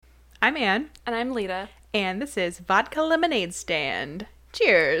I'm Anne. And I'm Lita. And this is Vodka Lemonade Stand.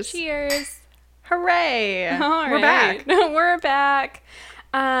 Cheers. Cheers. Hooray. All We're right. back. We're back.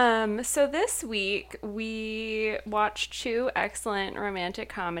 So this week we watched two excellent romantic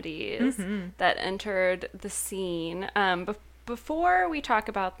comedies that entered the scene. Before we talk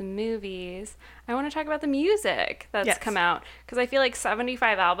about the movies, I want to talk about the music that's come out. Because I feel like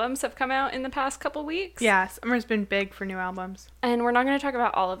 75 albums have come out in the past couple weeks. Yeah, summer's been big for new albums. And we're not going to talk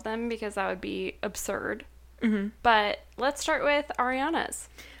about all of them because that would be absurd. But let's start with Ariana's.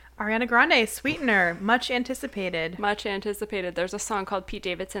 Ariana Grande, Sweetener, much anticipated. Much anticipated. There's a song called Pete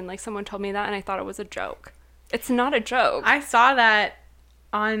Davidson. Like, someone told me that and I thought it was a joke. It's not a joke. I saw that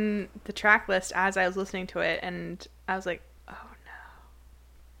on the track list as I was listening to it, and I was like, oh no.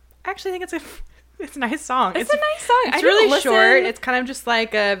 I actually think it's a nice song. It's a nice song. It's really short. It's kind of just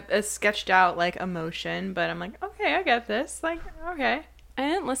like a sketched out like emotion, but I'm like, okay, I get this. Like, okay. I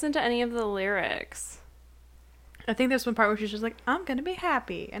didn't listen to any of the lyrics. I think there's one part where she's just like, I'm gonna be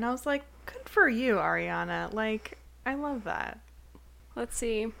happy. And I was like, good for you, Ariana. Like, I love that. Let's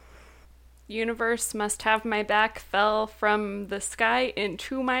see. Universe must have my back, fell from the sky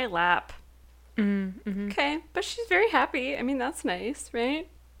into my lap. Okay, but she's very happy. I mean, that's nice, right?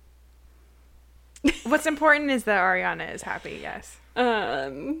 What's important is that Ariana is happy, yes.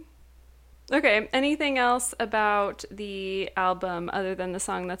 Okay, anything else about the album other than the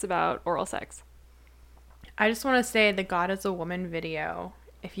song that's about oral sex? I just want to say the God is a Woman video.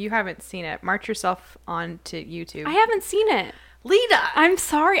 If you haven't seen it, march yourself on to YouTube. I haven't seen it. Lita! I'm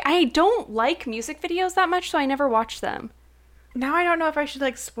sorry. I don't like music videos that much, so I never watch them. Now I don't know if I should,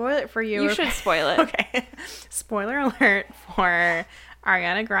 like, spoil it for you. You should spoil it. Okay. Spoiler alert for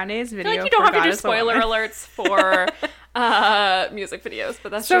Ariana Grande's video. I feel like you don't have God to do is a spoiler Woman. alerts for music videos,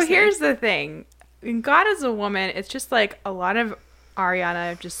 but that's so just here's the thing. In God is a Woman, it's just, like, a lot of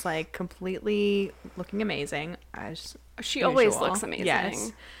Ariana just, like, completely looking amazing. As she usual. always looks amazing.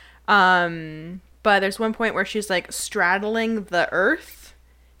 Yes. But there's one point where she's, like, straddling the earth.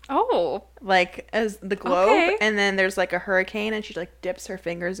 Oh. Like, as the globe. Okay. And then there's, like, a hurricane, and she, like, dips her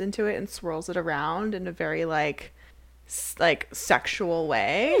fingers into it and swirls it around in a very, like sexual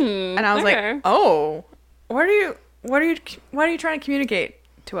way. And I was okay. like, oh, what are you trying to communicate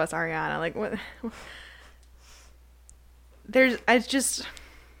to us, Ariana? Like, what?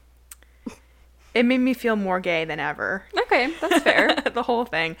 It made me feel more gay than ever. Okay, that's fair. The whole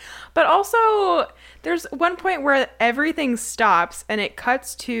thing. But also, there's one point where everything stops and it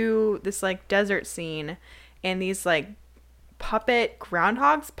cuts to this, like, desert scene, and these, like, puppet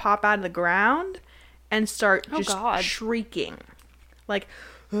groundhogs pop out of the ground and start just shrieking. Like,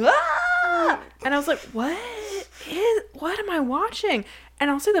 ah! And I was like, what am I watching? And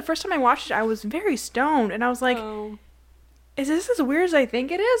I'll say the first time I watched it, I was very stoned, and I was like, is this as weird as I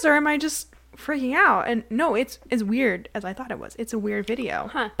think it is, or am I just freaking out? And no, it's as weird as I thought it was. It's a weird video,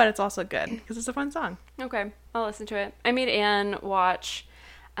 but it's also good because it's a fun song. Okay, I'll listen to it. I made Anne watch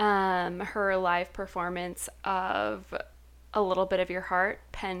her live performance of A Little Bit of Your Heart,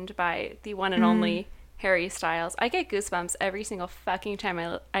 penned by the one and only Harry Styles. I get goosebumps every single fucking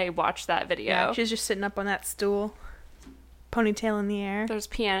time I watch that video. Yeah, she's just sitting up on that stool, ponytail in the air. There's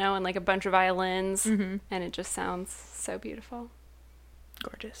piano and, like, a bunch of violins, and it just sounds so beautiful.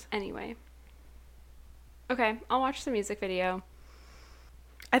 Gorgeous. Anyway. Okay, I'll watch the music video.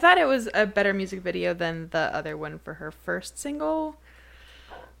 I thought it was a better music video than the other one for her first single.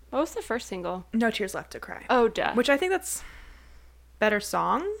 What was the first single? No Tears Left to Cry. Oh, duh. Which I think that's better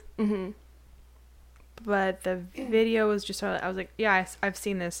song. But the video was just, I was like, yeah, I've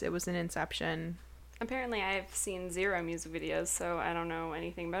seen this. It was an Inception. Apparently I've seen 0 music videos, so I don't know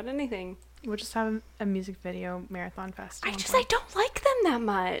anything about anything. We'll just have a music video marathon festival. I don't like them that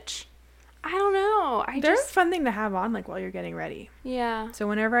much. I don't know. They're a fun thing to have on, like, while you're getting ready. Yeah. So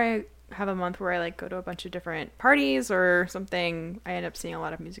whenever I have a month where I, like, go to a bunch of different parties or something, I end up seeing a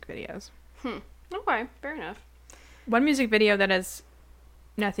lot of music videos. Okay, fair enough. One music video that has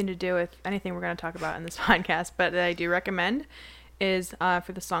nothing to do with anything we're going to talk about in this podcast, but that I do recommend is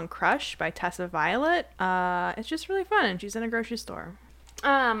for the song Crush by Tessa Violet. It's just really fun, and she's in a grocery store.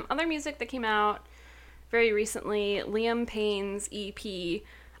 Other music that came out very recently, Liam Payne's EP.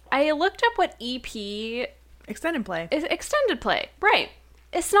 I looked up what EP... Extended play. Is extended play, right.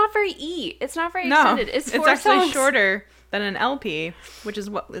 It's not very It's not very extended. It's 4 actually songs. shorter than an LP, which is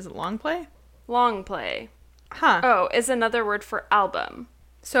what... Is it long play? Long play. Huh. Oh, is another word for album.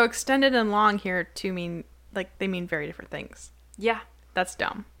 So extended and long here mean, like, they mean very different things. Yeah. That's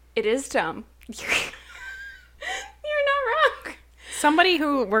dumb. It is dumb. You're not wrong. Somebody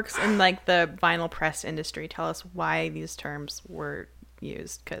who works in, like, the vinyl press industry, tell us why these terms were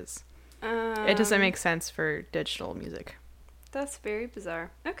used, because It doesn't make sense for digital music. That's very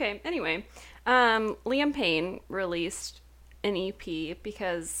bizarre. Okay, anyway. Liam Payne released an EP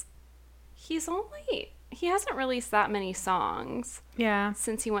because he hasn't released that many songs. Yeah.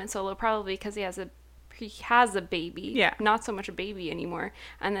 Since he went solo, probably because he has a baby. Yeah. Not so much a baby anymore.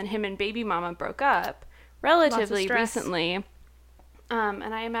 And then him and baby mama broke up relatively recently.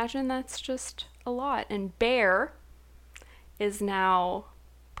 And I imagine that's just a lot. And Bear is now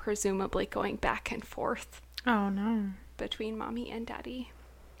presumably going back and forth. Oh, no. Between mommy and daddy.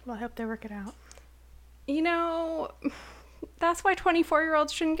 Well, I hope they work it out. You know, that's why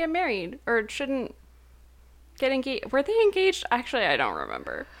 24-year-olds shouldn't get married or shouldn't get engaged. Were they engaged? Actually, I don't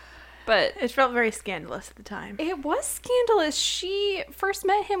remember. But it felt very scandalous at the time. It was scandalous. She first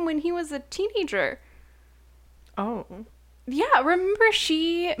met him when he was a teenager. Oh. Yeah, remember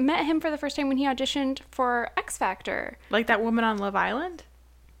she met him for the first time when he auditioned for X Factor. Like that woman on Love Island?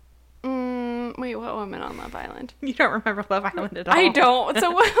 Wait, what woman on Love Island? You don't remember Love Island at all. I don't.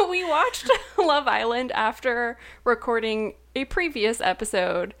 So we watched Love Island after recording a previous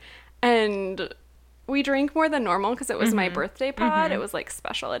episode, and we drank more than normal because it was my birthday pod. It was like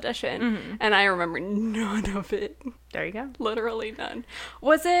special edition, and I remember none of it. There you go. Literally none.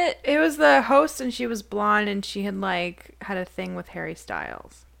 Was it? It was the host, and she was blonde, and she had had a thing with Harry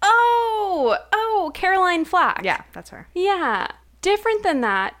Styles. Oh, Caroline Flack. Yeah, that's her. Yeah. Different than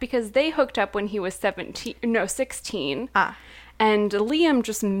that because they hooked up when he was 16. And Liam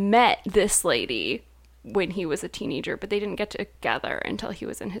just met this lady when he was a teenager, but they didn't get together until he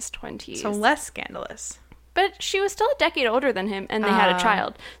was in his 20s. So less scandalous. But she was still a decade older than him, and they had a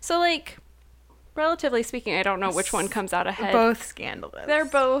child. So, like, relatively speaking, I don't know which one comes out ahead. Both scandalous. They're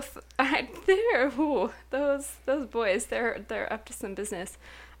both... those boys, they're up to some business.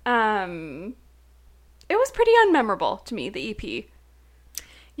 It was pretty unmemorable to me, the EP.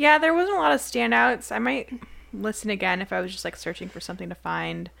 Yeah, there wasn't a lot of standouts. I might listen again if I was just like searching for something to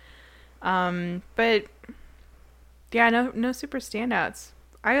find. But yeah, no super standouts.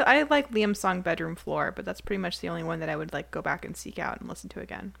 I like Liam's song Bedroom Floor, but that's pretty much the only one that I would like go back and seek out and listen to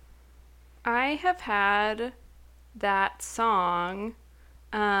again. I have had that song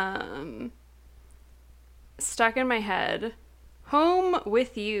stuck in my head, Home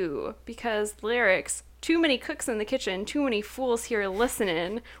with You, because lyrics, too many cooks in the kitchen, too many fools here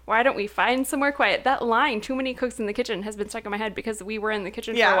listening, why don't we find somewhere quiet? That line, too many cooks in the kitchen, has been stuck in my head because we were in the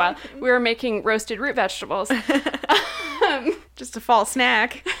kitchen for a while. We were making roasted root vegetables. Just a fall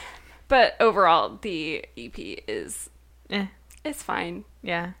snack. But overall, the EP is it's fine.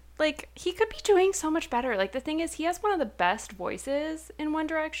 Yeah. Like, he could be doing so much better. Like, the thing is, he has one of the best voices in One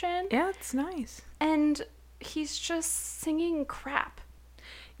Direction. Yeah, it's nice. And he's just singing crap.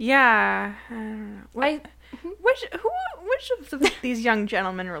 Yeah, I don't know. Which of these young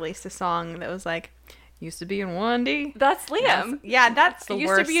gentlemen released a song that was like, used to be in 1D? That's Liam. That's the worst.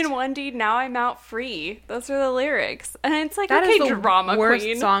 Used to be in 1D, now I'm out free. Those are the lyrics. And it's like, that okay, is the drama worst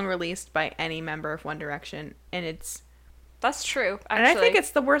queen. song released by any member of One Direction, and it's... That's true, actually. And I think it's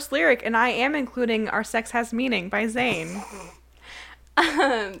the worst lyric, and I am including Our Sex Has Meaning by Zayn.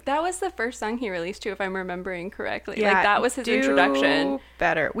 That was the first song he released too, if I'm remembering correctly. Yeah, like, that was his introduction.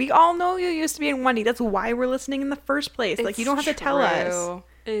 Better. We all know you used to be in 1D. That's why we're listening in the first place. Like, you don't have to tell us.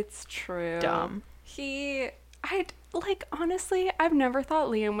 It's true. Dumb. Honestly, I've never thought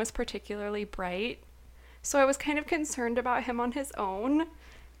Liam was particularly bright. So I was kind of concerned about him on his own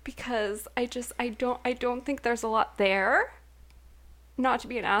because I don't think there's a lot there. Not to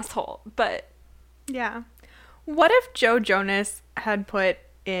be an asshole, but yeah. What if Joe Jonas had put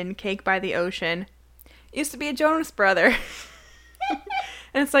in Cake by the Ocean, used to be a Jonas brother?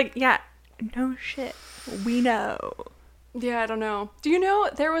 And it's like, yeah, no shit. We know. Yeah, I don't know. Do you know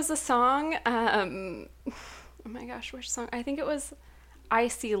there was a song, oh my gosh, which song? I think it was I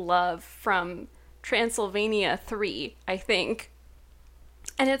See Love from Transylvania 3, I think.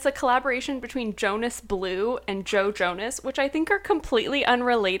 And it's a collaboration between Jonas Blue and Joe Jonas, which I think are completely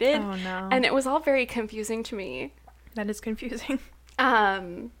unrelated. Oh, no. And it was all very confusing to me. That is confusing.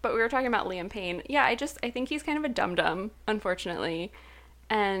 But we were talking about Liam Payne. Yeah, I think he's kind of a dum-dum, unfortunately.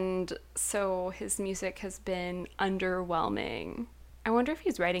 And so his music has been underwhelming. I wonder if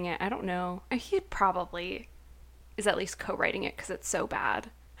he's writing it. I don't know. He probably is at least co-writing it because it's so bad.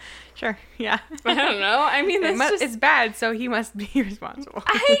 Sure, yeah. I don't know. I mean, it's bad, so he must be responsible.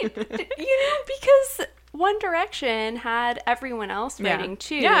 Because One Direction had everyone else writing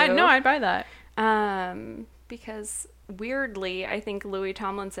too. Yeah, no, I'd buy that. Because weirdly, I think Louis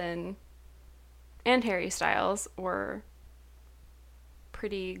Tomlinson and Harry Styles were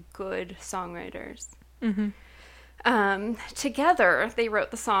pretty good songwriters. Mm-hmm. Together, they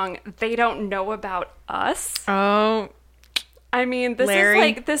wrote the song "They Don't Know About Us." Oh, I mean,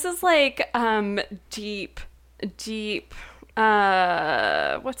 Larry. this is like deep.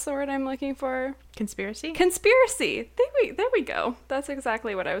 What's the word I'm looking for? conspiracy? Conspiracy. There we go. That's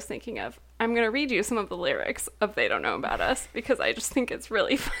exactly what I was thinking of. I'm going to read you some of the lyrics of They Don't Know About Us because I just think it's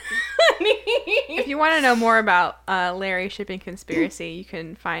really funny. If you want to know more about Larry shipping conspiracy, you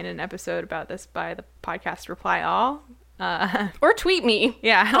can find an episode about this by the podcast Reply All. Or tweet me.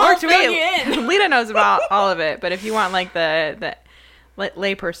 Yeah, I'll or tweet. fill you in. Lita knows about all of it, but if you want like the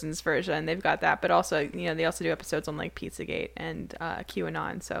layperson's version, they've got that. But also, they also do episodes on like Pizzagate and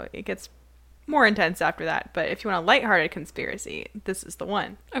QAnon, so it gets more intense after that. But if you want a lighthearted conspiracy, this is the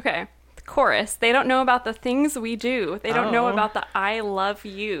one. Okay. Chorus. They don't know about the things we do. They don't know about the I love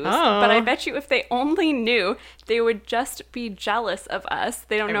yous. But I bet you if they only knew, they would just be jealous of us.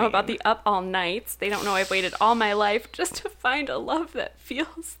 They don't know about the up all nights. They don't know I've waited all my life just to find a love that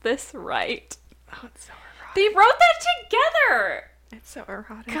feels this right. Oh, it's so erotic. They wrote that together. It's so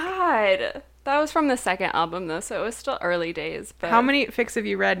erotic. God. That was from the second album, though, so it was still early days. But How many fics have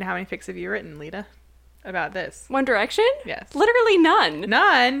you read and how many fics have you written, Lita, about this? One Direction? Yes. Literally none.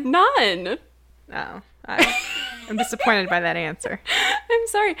 None? None. Oh. I'm disappointed by that answer. I'm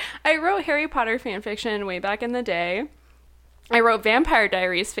sorry. I wrote Harry Potter fanfiction way back in the day. I wrote Vampire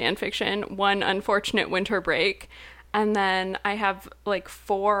Diaries fanfiction, One Unfortunate Winter Break. And then I have like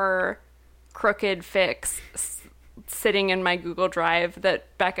 4 crooked fics sitting in my Google Drive that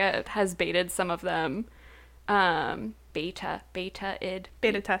Becca has baited some of them. Beta tested.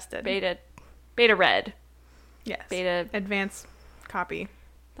 Beta read. Yes. Beta. Advanced copy.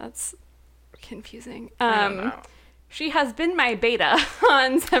 That's confusing. I don't know. She has been my beta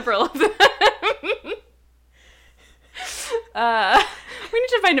on several of them. We need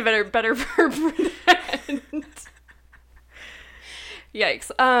to find a better verb for that.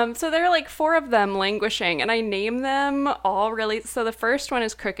 Yikes. So there are like 4 of them languishing, and I name them all really. So the first one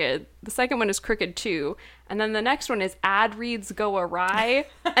is Crooked, the second one is Crooked 2, and then the next one is Ad Reads Go Awry,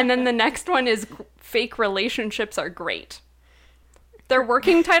 and then the next one is Fake Relationships Are Great. They're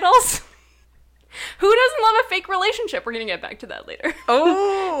working titles. Who doesn't love a fake relationship? We're going to get back to that later.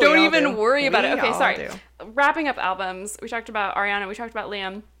 Oh, Don't even worry about it. We Okay, all sorry. do. Wrapping up albums, we talked about Ariana, we talked about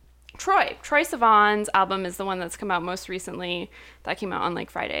Liam. Troye Sivan's album is the one that's come out most recently. That came out on like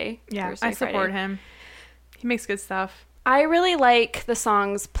Friday. Yeah, Thursday, I support Friday. him. He makes good stuff. I really like the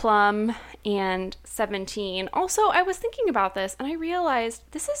songs Plum and 17. Also, I was thinking about this and I realized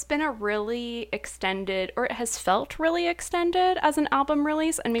this has been a really extended, or it has felt really extended as an album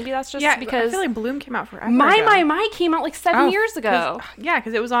release. And maybe that's just because I feel like Bloom came out forever My ago. came out like 7 years ago.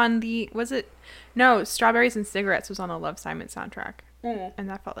 Because it was on Strawberries and Cigarettes was on the Love Simon soundtrack. And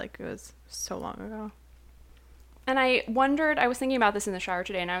that felt like it was so long ago. And I was thinking about this in the shower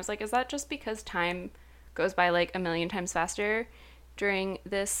today, and I was like, is that just because time goes by like a million times faster during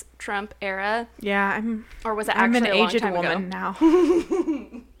this Trump era? Yeah, Or was it I'm actually an a long aged time woman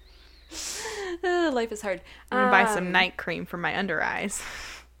ago? now. Life is hard. I'm gonna buy some night cream for my under eyes.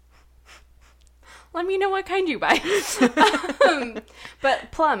 Let me know what kind you buy.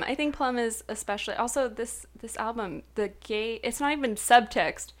 But Plum, I think Plum is especially. Also, this album, the gay. It's not even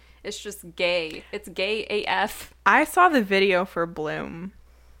subtext. It's just gay. It's gay AF. I saw the video for Bloom.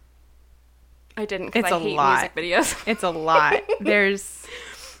 I didn't because It's I a hate lot. music videos. It's a lot. There's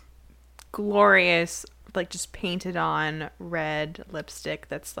glorious, like just painted on red lipstick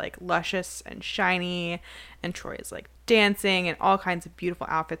that's like luscious and shiny, and Troy is like dancing in all kinds of beautiful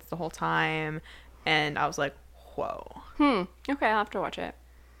outfits the whole time, and I was like, whoa. Okay, I'll have to watch it.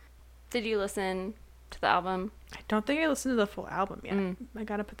 Did you listen to the album? I don't think I listened to the full album yet. I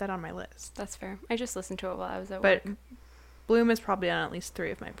gotta put that on my list. That's fair. I just listened to it while I was at But work. Bloom is probably on at least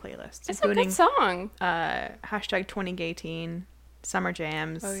 3 of my playlists, It's a including good song. hashtag 2018, Summer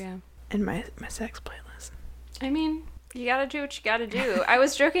Jams, Oh, yeah. and my sex playlist. I mean, you gotta do what you gotta do. I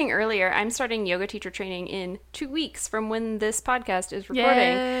was joking earlier. I'm starting yoga teacher training in 2 weeks from when this podcast is recording.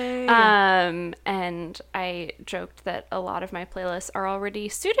 Yay. And I joked that a lot of my playlists are already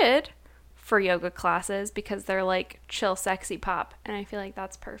suited for yoga classes because they're like chill, sexy pop. And I feel like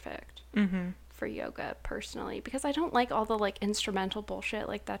that's perfect for yoga personally, because I don't like all the like instrumental bullshit.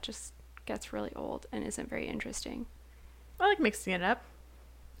 Like that just gets really old and isn't very interesting. I like mixing it up.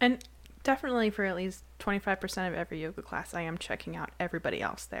 And definitely for at least 25% of every yoga class, I am checking out everybody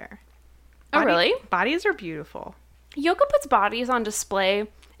else there. Oh, really? Bodies are beautiful. Yoga puts bodies on display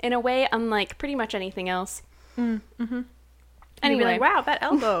in a way unlike pretty much anything else. Anyway, Anyway. like, wow, that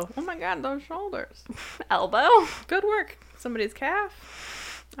elbow. Oh my God, those shoulders. Elbow? Good work. Somebody's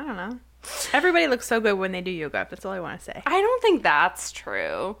calf. I don't know. Everybody looks so good when they do yoga. That's all I want to say. I don't think that's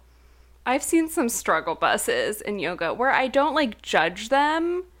true. I've seen some struggle buses in yoga where I don't like judge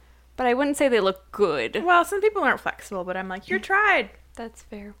them, but I wouldn't say they look good. Well, some people aren't flexible, but I'm like, you're tried. That's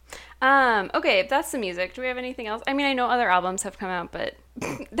fair. Okay, that's the music. Do we have anything else? I mean, I know other albums have come out, but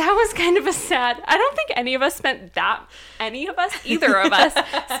that was kind of a sad... I don't think either of us,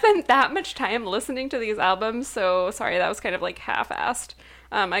 spent that much time listening to these albums, so sorry, that was kind of like half-assed.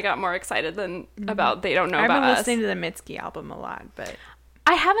 I got more excited than about They Don't Know About Us. I've been listening to the Mitski album a lot, but...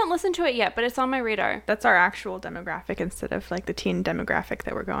 I haven't listened to it yet, but it's on my radar. That's our actual demographic instead of like the teen demographic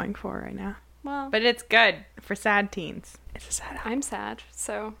that we're going for right now. Well, but it's good for sad teens. It's a sad album. I'm sad,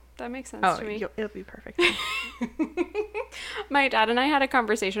 so that makes sense to me. It'll be perfect. My dad and I had a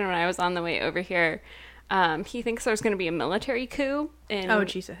conversation when I was on the way over here. He thinks there's going to be a military coup in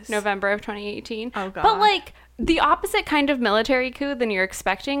November of 2018. Oh, God. But, like, the opposite kind of military coup than you're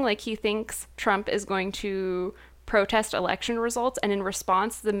expecting. Like, he thinks Trump is going to protest election results, and in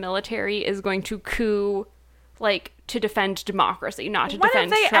response, the military is going to coup, like, to defend democracy, not to defend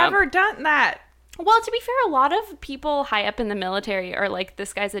Trump. When have they ever done that? Well, to be fair, a lot of people high up in the military are like,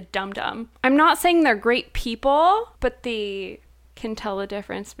 this guy's a dum-dum. I'm not saying they're great people, but they can tell the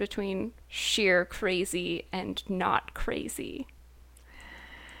difference between sheer crazy and not crazy.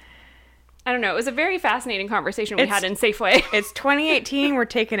 I don't know. It was a very fascinating conversation we had in Safeway. It's 2018. We're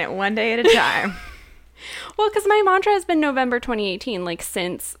taking it one day at a time. Well, because my mantra has been November 2018, like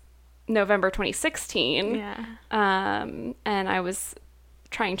since November 2016. Yeah. And I was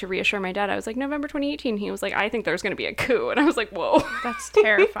trying to reassure my dad. I was like, November 2018. He was like, I think there's going to be a coup. And I was like, whoa. That's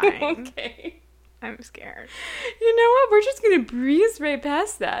terrifying. Okay. I'm scared. You know what? We're just going to breeze right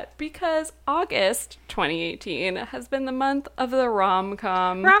past that because August 2018 has been the month of the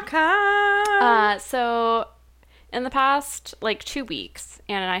rom-com. So in the past, like 2 weeks,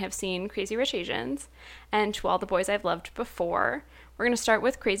 Anne and I have seen Crazy Rich Asians and To All the Boys I've Loved Before. We're going to start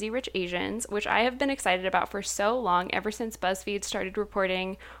with Crazy Rich Asians, which I have been excited about for so long, ever since BuzzFeed started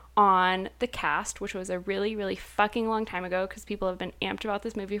reporting on the cast, which was a really, really fucking long time ago because people have been amped about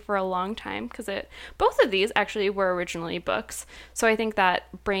this movie for a long time because both of these actually were originally books. So I think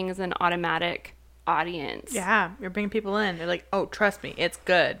that brings an automatic audience. Yeah, you're bringing people in. They're like, oh, trust me, it's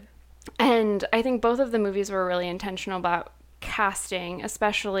good. And I think both of the movies were really intentional about casting,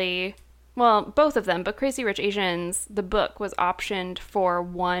 especially... Well, both of them, but Crazy Rich Asians, the book was optioned for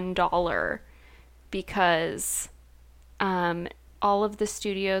 $1 because all of the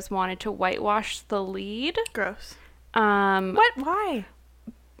studios wanted to whitewash the lead. Gross. What? Why?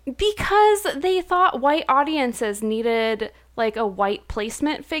 Because they thought white audiences needed like a white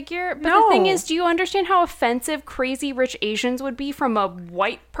placement figure. But the thing is, do you understand how offensive Crazy Rich Asians would be from a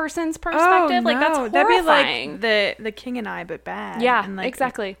white person's perspective? Like, that's horrifying. That'd be like the King and I, but bad. Yeah, and like,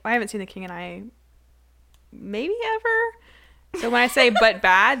 exactly. I haven't seen the King and I maybe ever. So when I say but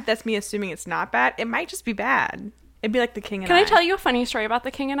bad, that's me assuming it's not bad. It might just be bad. It'd be like the King and I. Can I tell you a funny story about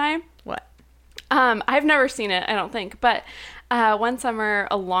the King and I? What? I've never seen it, I don't think. But one summer,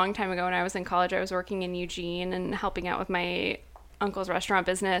 a long time ago when I was in college, I was working in Eugene and helping out with my uncle's restaurant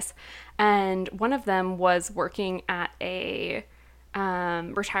business. And one of them was working at a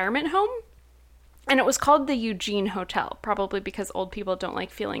retirement home. And it was called the Eugene Hotel, probably because old people don't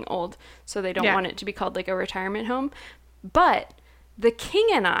like feeling old. So they don't want it to be called like a retirement home. But the King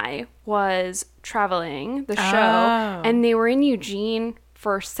and I was traveling the show, and they were in Eugene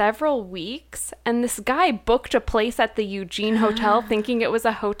for several weeks, and this guy booked a place at the Eugene Hotel thinking it was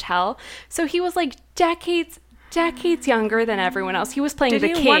a hotel. So he was like decades younger than everyone else. He was playing the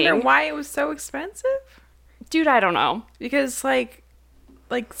king. Did you wonder why it was so expensive? Dude, I don't know. Because like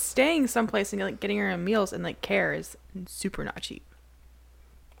staying someplace and like getting your own meals and like care is super not cheap.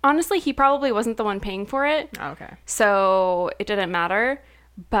 Honestly, he probably wasn't the one paying for it. Oh, okay. So it didn't matter.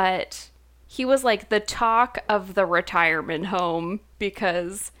 But he was like the talk of the retirement home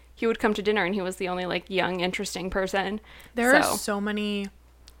because he would come to dinner and he was the only like young, interesting person. There are so many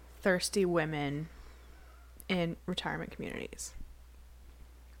thirsty women in retirement communities.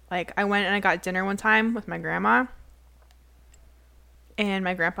 Like I went and I got dinner one time with my grandma, and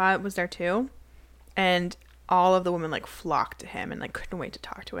my grandpa was there too. And all of the women like flocked to him and like couldn't wait to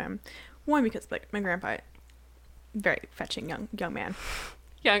talk to him. One, because like my grandpa, very fetching young man.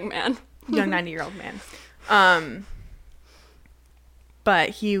 Young 90-year-old man. But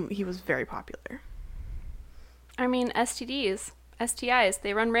he was very popular. I mean, STIs,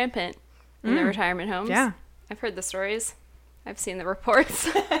 they run rampant in the retirement homes. Yeah. I've heard the stories. I've seen the reports.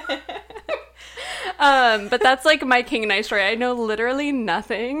 But that's like my King and I story. I know literally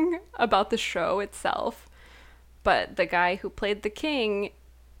nothing about the show itself. But the guy who played the king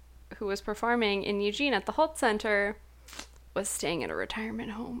who was performing in Eugene at the Holt Center, was staying at a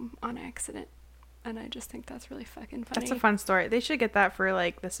retirement home on accident. And I just think that's really fucking funny. That's a fun story. They should get that for,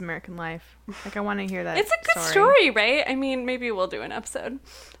 like, This American Life. Like, I want to hear that. It's a good story, right? I mean, maybe we'll do an episode.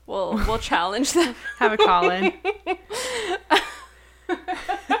 We'll challenge them. Have a call-in.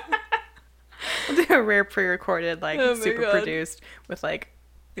 We'll do a rare pre-recorded, like, super produced with, like,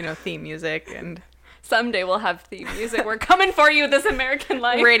 you know, theme music and... Someday we'll have theme music. We're coming for you, This American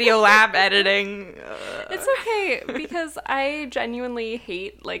Life. Radio lab editing. It's okay, because I genuinely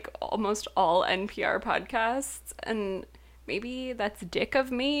hate, like, almost all NPR podcasts, and maybe that's dick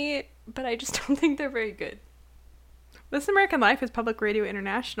of me, but I just don't think they're very good. This American Life is Public Radio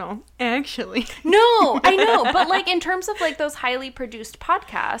International, actually. No, I know, but, like, in terms of, like, those highly produced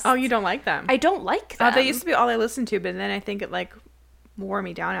podcasts... Oh, you don't like them? I don't like them. They used to be all I listened to, but then I think it, like... wore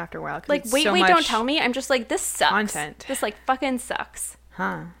me down after a while. Like, wait, don't tell me. I'm just like, this sucks. Content. This, like, fucking sucks.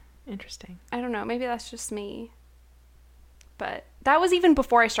 Huh. Interesting. I don't know. Maybe that's just me. But that was even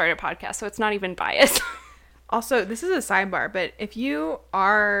before I started a podcast, so it's not even biased. Also, this is a sidebar, but if you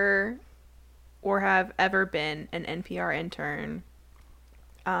are or have ever been an NPR intern,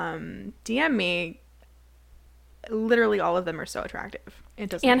 DM me. Literally all of them are so attractive. It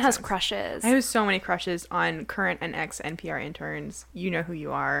doesn't. Anne has crushes. I have so many crushes on current and ex NPR interns. You know who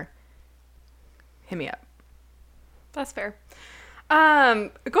you are. Hit me up. That's fair. Going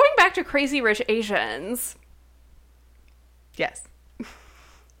back to Crazy Rich Asians. Yes. He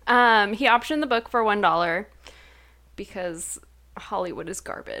optioned the book for $1 because Hollywood is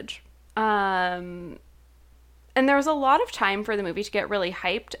garbage. And there was a lot of time for the movie to get really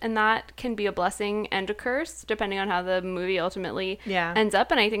hyped, and that can be a blessing and a curse, depending on how the movie ultimately ends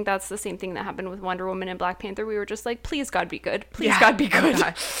up. And I think that's the same thing that happened with Wonder Woman and Black Panther. We were just like, please, God, be good. Please, God, be good.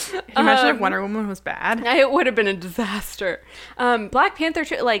 Can you imagine if Wonder Woman was bad? It would have been a disaster. Black Panther,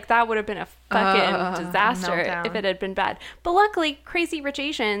 like, that would have been a fucking disaster if it had been bad. But luckily, Crazy Rich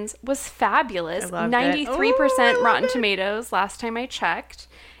Asians was fabulous. 93% Rotten Tomatoes last time I checked.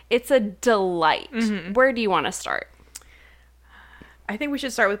 It's a delight. Mm-hmm. Where do you want to start? I think we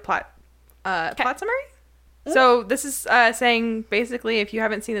should start with plot summary. So this is saying, basically, if you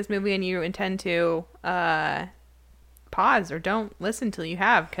haven't seen this movie and you intend to pause or don't listen till you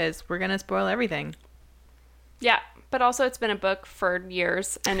have, because we're going to spoil everything. Yeah, but also it's been a book for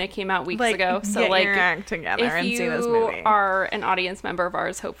years, and it came out weeks ago. So, get your act together and see this movie. If you are an audience member of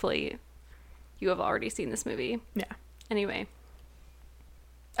ours, hopefully you have already seen this movie. Yeah. Anyway.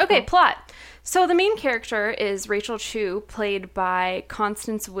 Okay, plot. So the main character is Rachel Chu, played by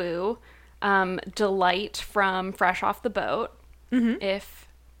Constance Wu, Delight from Fresh Off the Boat. Mm-hmm. If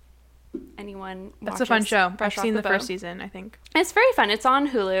anyone watches That's a fun show. Fresh I've seen the Boat. first season, I think. It's very fun. It's on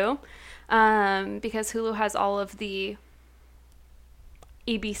Hulu, because Hulu has all of the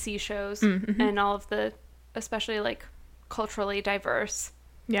ABC shows and all of the, especially, like, culturally diverse.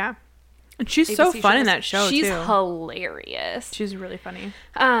 Yeah. And she's ABC so fun in that show, she's too. She's hilarious. She's really funny.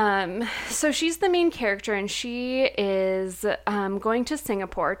 So she's the main character, and she is going to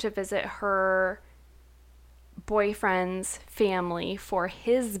Singapore to visit her boyfriend's family for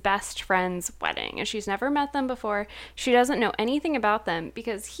his best friend's wedding. And she's never met them before. She doesn't know anything about them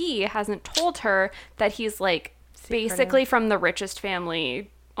because he hasn't told her that he's, like, basically from the richest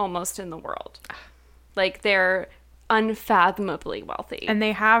family almost in the world. Like, they're unfathomably wealthy. And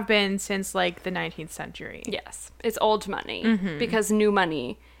they have been since, like, the 19th century. Yes. It's old money because new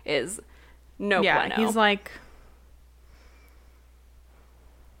money is no bueno. He's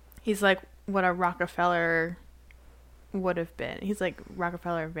like what a Rockefeller would have been. He's like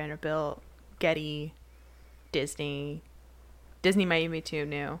Rockefeller, Vanderbilt, Getty, Disney. Disney might even be too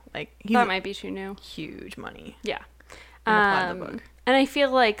new. Like, that might be too new. Huge money. Yeah. In the plot of the book. And I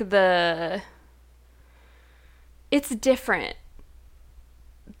feel like it's different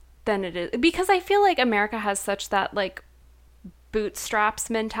than it is, because I feel like America has such that, like, bootstraps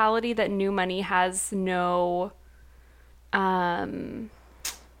mentality that new money has no. I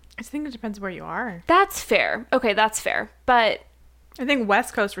think it depends where you are. That's fair. Okay, that's fair. But I think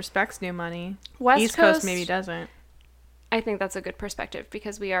West Coast respects new money. East Coast maybe doesn't. I think that's a good perspective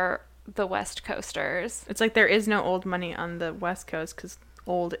because we are the West Coasters. It's like there is no old money on the West Coast because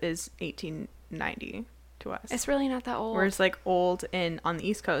old is 1890 to us. It's really not that old. Whereas, like, old on the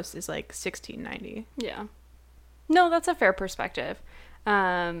East Coast is like 1690. Yeah. No, that's a fair perspective.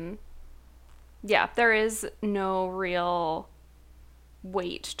 Yeah, there is no real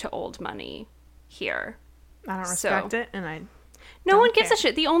weight to old money here. I don't respect it, and no one gives a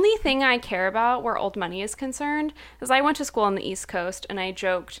shit. The only thing I care about where old money is concerned is I went to school on the East Coast, and I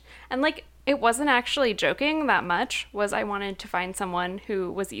joked, and, like, it wasn't actually joking that much. I wanted to find someone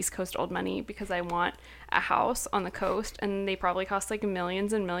who was East Coast old money because I want a house on the coast, and they probably cost like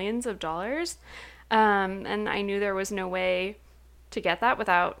millions and millions of dollars. And I knew there was no way to get that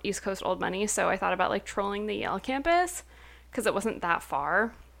without East Coast old money, so I thought about like trolling the Yale campus because it wasn't that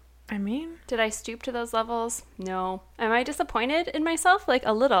far. I mean, did I stoop to those levels? No. Am I disappointed in myself? Like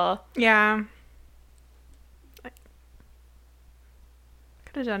a little. Yeah. I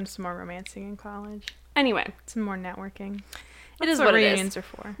could have done some more romancing in college. Anyway, some more networking. It is what reunions it is. are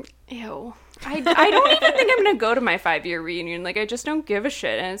for. Ew. I don't even think I'm going to go to my 5-year reunion. Like, I just don't give a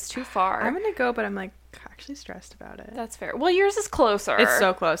shit, and it's too far. I'm going to go, but I'm, like, actually stressed about it. That's fair. Well, yours is closer. It's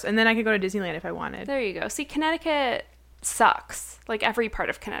so close. And then I could go to Disneyland if I wanted. There you go. See, Connecticut sucks. Like, every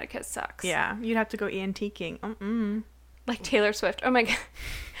part of Connecticut sucks. Yeah. You'd have to go antiquing. Like Taylor Swift. Oh, my God.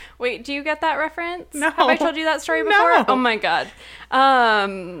 Wait, do you get that reference? No. Have I told you that story before? No. Oh my God.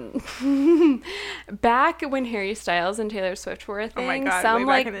 Back when Harry Styles and Taylor Swift were a thing, oh my God, some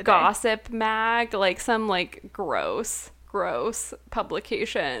way back in the like day. gossip mag, like some like gross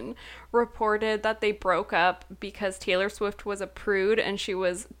publication reported that they broke up because Taylor Swift was a prude and she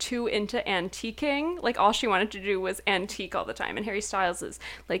was too into antiquing. Like all she wanted to do was antique all the time. And Harry Styles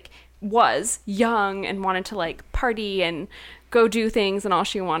was young and wanted to like party and go do things, and all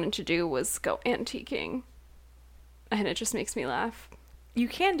she wanted to do was go antiquing. And it just makes me laugh. You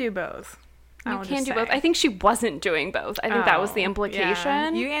can do both. You can do both. I think she wasn't doing both. I think that was the implication.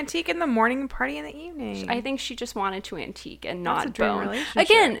 Yeah. You antique in the morning and party in the evening. I think she just wanted to antique and not dream bone. relationship.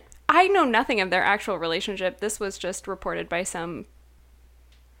 Again, I know nothing of their actual relationship. This was just reported by some...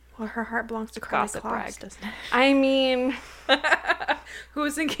 Well, her heart belongs to Karlie gossip Kloss, brag. doesn't it? I mean... Who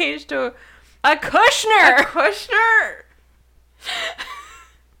was engaged to a Kushner! A Kushner!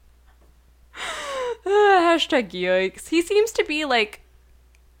 Hashtag yikes. He seems to be like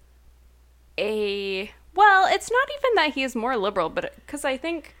well, it's not even that he is more liberal, but because I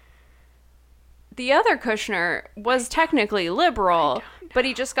think the other Kushner was technically liberal, but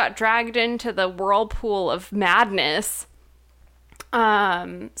he just got dragged into the whirlpool of madness.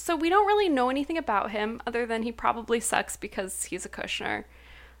 So we don't really know anything about him other than he probably sucks because he's a Kushner.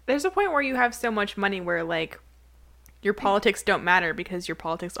 There's a point where you have so much money where like your politics don't matter because your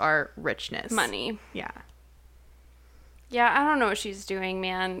politics are richness. Money. Yeah. Yeah, I don't know what she's doing,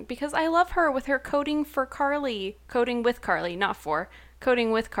 man. Because I love her with her coding with Karlie. Coding with Karlie.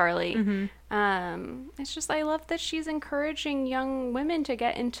 Mm-hmm. It's just, I love that she's encouraging young women to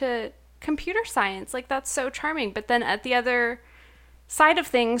get into computer science. Like, that's so charming. But then at the other side of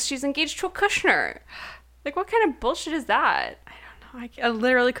things, she's engaged to a Kushner. Like, what kind of bullshit is that? I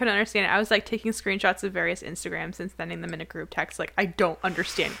literally couldn't understand it. I was like taking screenshots of various Instagrams and sending them in a group text. Like, I don't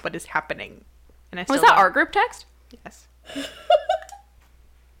understand what is happening. And I still was that our group text? Yes.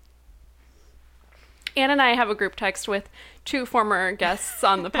 Anne and I have a group text with 2 former guests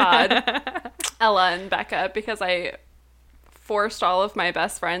on the pod, Ella and Becca, because I forced all of my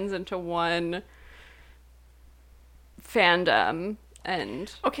best friends into one fandom.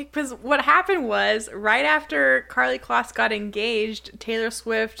 And okay, because what happened was right after Karlie Kloss got engaged, Taylor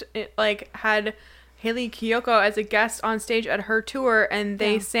Swift had Hayley Kiyoko as a guest on stage at her tour, and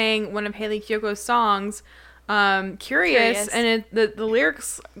they sang one of Hayley Kiyoko's songs, Curious. And the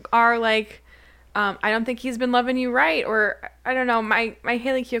lyrics are like, I don't think he's been loving you right, or I don't know, my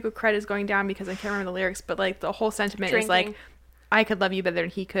Hayley Kiyoko cred is going down because I can't remember the lyrics, but like the whole sentiment is like, I could love you better than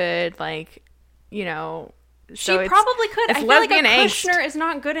he could, like, you know. So she probably could. It's I feel like a angst. Kushner is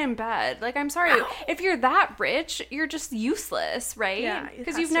not good in bed. Like, I'm sorry. Ow. If you're that rich, you're just useless, right? Yeah.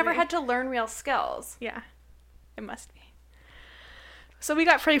 Because you've never had to learn real skills. Yeah. It must be. So we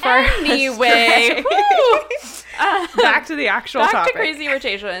got pretty far. Anyway. Back to the actual topic. Back to Crazy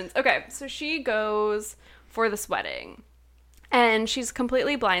Rotations. Okay, so she goes for this wedding. And she's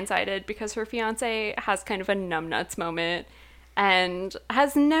completely blindsided because her fiancé has kind of a numbnuts moment and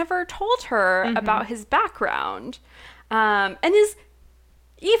has never told her about his background, and is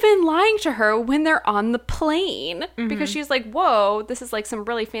even lying to her when they're on the plane because she's like, whoa, this is like some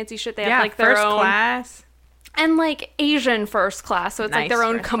really fancy shit. They have like their first own class and like Asian first class, so it's like their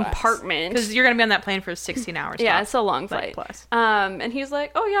own compartment because you're gonna be on that plane for 16 hours. Yeah, it's a long flight. Plus. And he's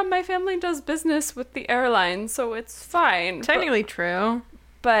like, oh yeah, my family does business with the airline, so it's fine. Technically true,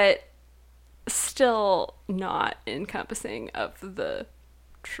 but still not encompassing of the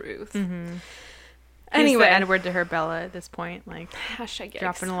truth. Anyway, he's the Edward to her Bella at this point, like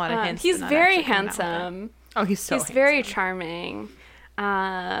dropping a lot of hints. He's very handsome. Oh, he's handsome. Very charming.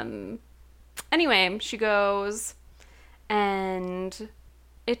 Anyway, she goes, and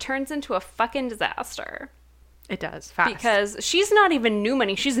it turns into a fucking disaster. It does. Fast. Because she's not even new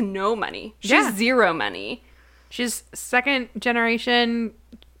money. She's no money. She's Yeah. zero money. She's second generation,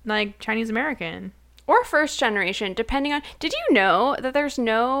 like, Chinese American. Or first generation, depending on... Did you know that there's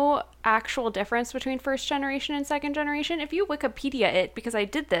no actual difference between first generation and second generation? If you Wikipedia it, because I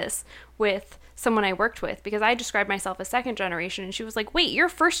did this with someone I worked with, because I described myself as second generation, and she was like, wait, you're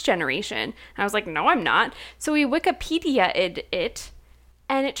first generation. And I was like, no, I'm not. So we Wikipedia'd it,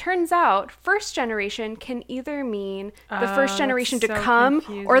 and it turns out first generation can either mean the first generation to so come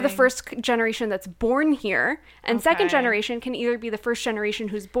or the confusing. first generation that's born here. And second Okay. generation can either be the first generation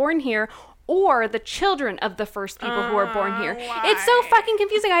who's born here or the children of the first people who are born here. It's so why? fucking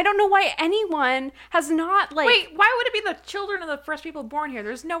confusing. I don't know why anyone has not, like... Wait, why would it be the children of the first people born here?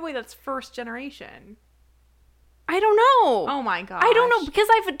 There's no way that's first generation. I don't know. Oh my gosh. I don't know, because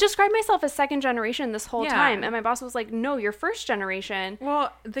I've described myself as second generation this whole Yeah. time, and my boss was like, no, you're first generation.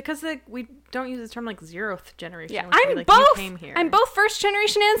 Well, because we don't use the term like zeroth generation. Yeah, which would be, I'm like, both. You came here. I'm both first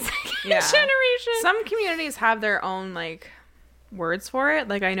generation and second Yeah. generation. Some communities have their own like words for it.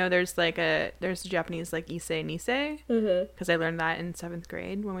 Like I know there's there's Japanese like ise nisei because I learned that in 7th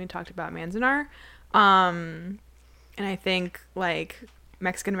grade when we talked about Manzanar. And I think like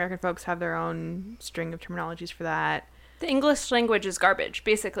Mexican American folks have their own string of terminologies for that. The English language is garbage,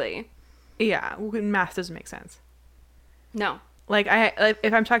 basically. Yeah, math doesn't make sense. No. Like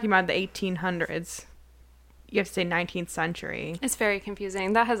if I'm talking about the 1800s, you have to say 19th century. It's very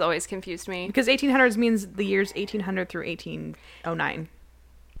confusing. That has always confused me. Because 1800s means the years 1800 through 1809.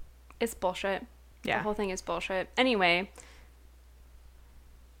 It's bullshit. Yeah. The whole thing is bullshit. Anyway.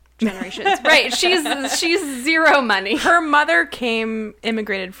 Generations. Right. She's zero money. Her mother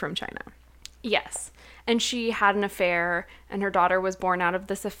immigrated from China. Yes. And she had an affair, and her daughter was born out of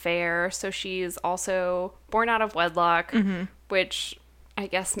this affair. So she's also born out of wedlock, which I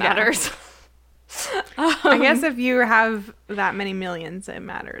guess matters. I guess if you have that many millions, it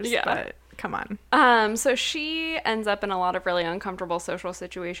matters. Yeah. But come on. So she ends up in a lot of really uncomfortable social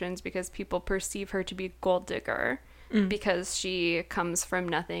situations because people perceive her to be a gold digger because she comes from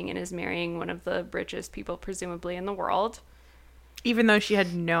nothing and is marrying one of the richest people presumably in the world. Even though she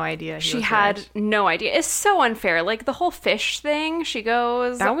had no idea he She was had rich. no idea. It's so unfair. Like the whole fish thing, she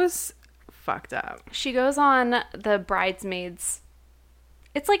goes That was fucked up. on the bridesmaids.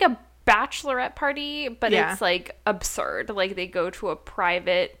 It's like a bachelorette party, but Yeah. it's like absurd. Like they go to a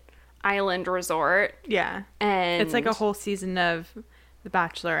private island resort Yeah. and It's like a whole season of The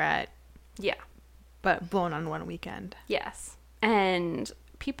Bachelorette, yeah. but blown on one weekend. Yes. And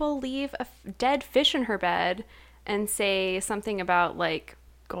people leave a dead fish in her bed and say something about, like,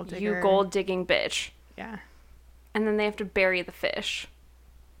 Gold digger. you gold digging bitch. Yeah. And then they have to bury the fish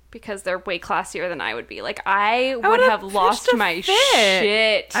because they're way classier than I would be. Like, I would would've have lost pitched a my fit.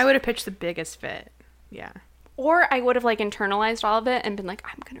 shit. I would have pitched the biggest fit. Yeah. Or I would have, like, internalized all of it and been like,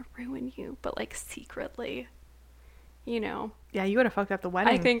 I'm going to ruin you, but, like, secretly. You know. Yeah, you would have fucked up the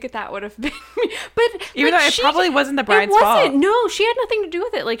wedding. I think that would have been me. But Even like, though it probably wasn't the bride's it wasn't. fault. No, she had nothing to do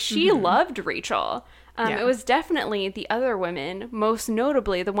with it. Like, she loved Rachel. Yeah. It was definitely the other women, most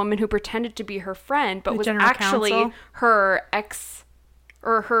notably the woman who pretended to be her friend, but The was general actually counsel? her ex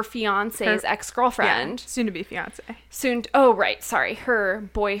or her fiance's ex-girlfriend. Yeah, soon to be fiance. Soon. Oh, right. Sorry. Her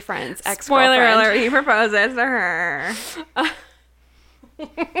boyfriend's ex-girlfriend. Spoiler alert, he proposes to her.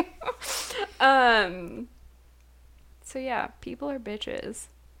 So yeah, people are bitches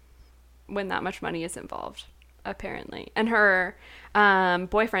when that much money is involved, apparently. And her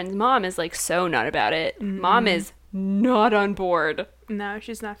boyfriend's mom is like so not about it. Mom is not on board. No,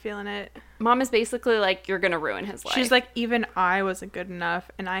 she's not feeling it. Mom is basically like, you're gonna ruin his life. She's like, even I wasn't good enough,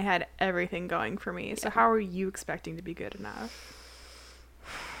 and I had everything going for me. So how are you expecting to be good enough?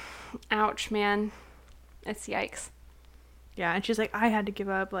 ouch, man. It's yikes. Yeah, and she's like, I had to give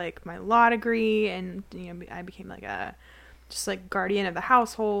up like my law degree, and I became like a just like guardian of the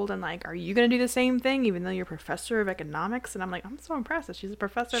household, and like, are you gonna do the same thing even though you're a professor of economics? And I'm like, I'm so impressed that she's a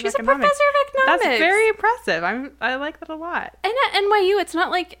professor of She's a economics. professor of economics. That's very impressive. I like that a lot. And at NYU, it's not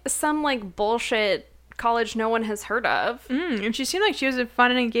like some like bullshit college no one has heard of. And she seemed like she was a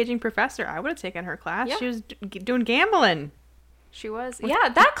fun and engaging professor. I would have taken her class. Yeah. She was doing gambling. She was. Yeah,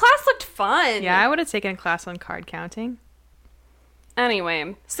 that class looked fun. Yeah, I would have taken a class on card counting.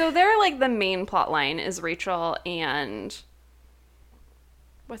 Anyway, so they're like the main plot line is Rachel and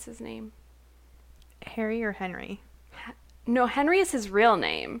what's his name? Harry or Henry? No, Henry is his real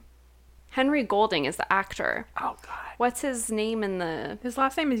name. Henry Golding is the actor. Oh God. What's his name in the? His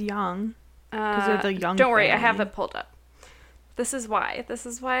last name is Young. Because they're the Young Don't worry, I have family. it pulled up. This is why. This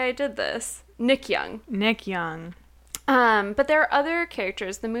is why I did this. Nick Young. Nick Young. But there are other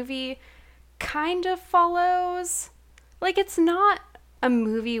characters. The movie kind of follows, like, it's not a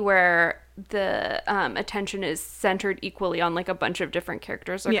movie where the attention is centered equally on like a bunch of different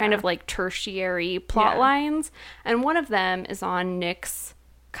characters. They're kind of like tertiary plot lines, and one of them is on Nick's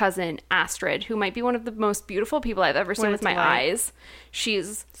cousin Astrid, who might be one of the most beautiful people I've ever seen with my eyes.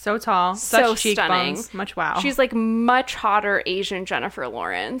 She's so tall, so such stunning, cheekbones, much wow. She's like much hotter Asian Jennifer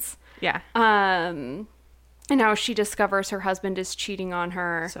Lawrence. Yeah. And now she discovers her husband is cheating on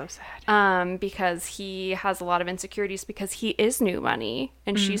her. So sad. Because he has a lot of insecurities because he is new money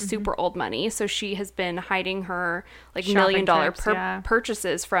and she's super old money. So she has been hiding her like $1 million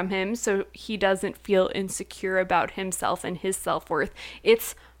purchases from him so he doesn't feel insecure about himself and his self-worth.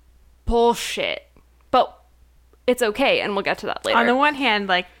 It's bullshit. But it's okay, and we'll get to that later. On the one hand,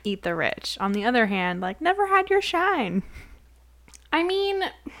 like, eat the rich. On the other hand, like, never hide your shine. I mean...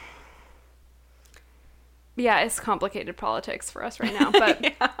 Yeah, it's complicated politics for us right now,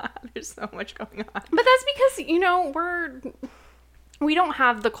 but there's so much going on. But that's because, you know, we don't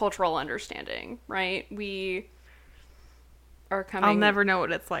have the cultural understanding, right? We are coming... I'll never know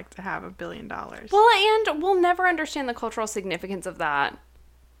what it's like to have $1 billion. Well, and we'll never understand the cultural significance of that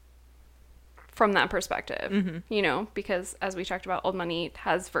from that perspective, you know, because as we talked about, old money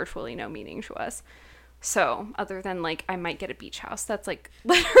has virtually no meaning to us. So, other than, like, I might get a beach house. That's, like,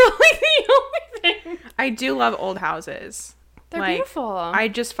 literally the only thing. I do love old houses. They're like, beautiful. I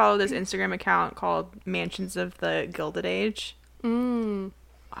just follow this Instagram account called Mansions of the Gilded Age.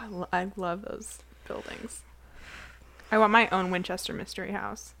 I love those buildings. I want my own Winchester Mystery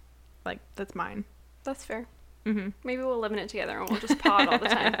House. Like, that's mine. That's fair. Maybe we'll live in it together and we'll just pod all the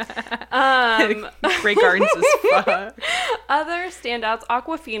time. Great Gardens is fun. Other standouts,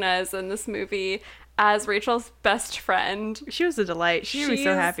 Awkwafina is in this movie as Rachel's best friend. She was a delight. She was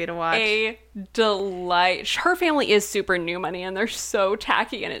so happy to watch. A delight. Her family is super new money and they're so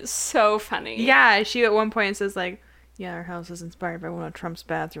tacky and it's so funny. Yeah, she at one point says like, yeah, our house is inspired by one of Trump's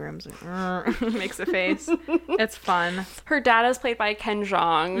bathrooms. Like, makes a face. It's fun. Her dad is played by Ken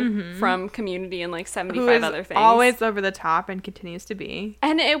Jeong from Community and like 75 other things. Always over the top and continues to be.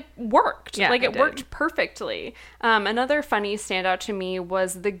 And it worked. Yeah, like it worked perfectly. Another funny standout to me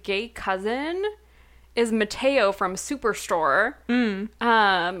was the gay cousin is Mateo from Superstore,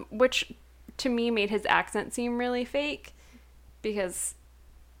 which to me made his accent seem really fake because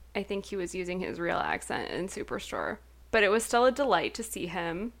I think he was using his real accent in Superstore. But it was still a delight to see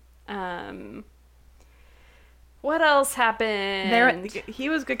him. What else happened? He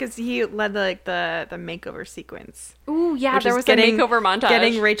was good because he led the makeover sequence. Ooh, yeah, there was a makeover montage.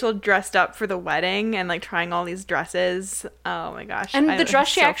 Getting Rachel dressed up for the wedding and like trying all these dresses. Oh my gosh. And the dress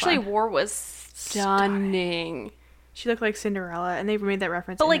she actually wore was stunning. She looked like Cinderella, and they've made that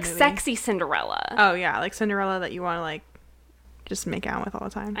reference but in like the movie. Sexy Cinderella. Oh yeah, like Cinderella that you want to like just make out with all the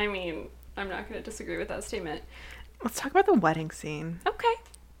time. I mean, I'm not going to disagree with that statement. Let's talk about the wedding scene. Okay.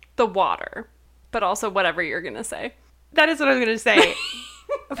 The water. But also whatever you're going to say. That is what I was going to say.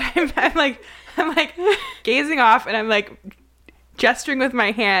 I'm like gazing off and I'm like gesturing with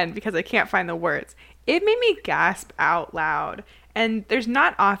my hand because I can't find the words. It made me gasp out loud. And there's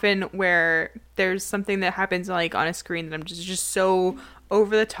not often where there's something that happens like on a screen that I'm just so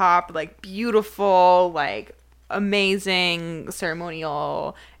over the top, like beautiful, like amazing,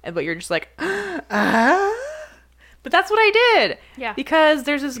 ceremonial, but you're just like, But that's what I did. Yeah. Because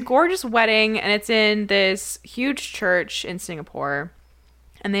there's this gorgeous wedding and it's in this huge church in Singapore.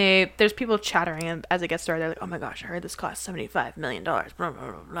 And there's people chattering as it gets started. They're like, oh my gosh, I heard this cost $75 million. Blah, blah,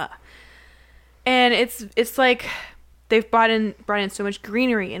 blah, blah. And it's like they've brought in so much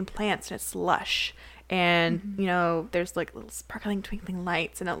greenery and plants and it's lush. And, you know, there's like little sparkling, twinkling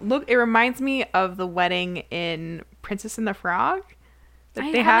lights. And it reminds me of the wedding in Princess and the Frog. I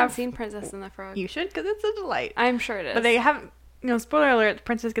haven't seen Princess and the Frog. You should, because it's a delight. I'm sure it is. But they have, you know, spoiler alert, the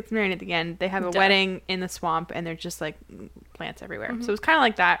princess gets married at the end. They have a wedding in the swamp, and there's just, like, plants everywhere. So it was kind of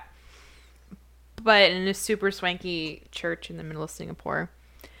like that, but in a super swanky church in the middle of Singapore.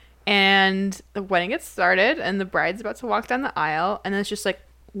 And the wedding gets started, and the bride's about to walk down the aisle, and then it's just, like,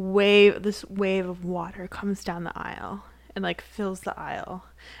 this wave of water comes down the aisle and, like, fills the aisle.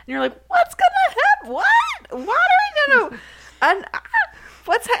 And you're like, what's gonna happen? What? Water? No.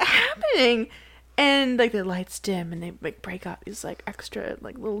 What's happening? And like the lights dim and they like break out these like extra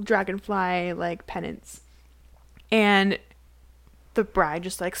like little dragonfly like pennants, and the bride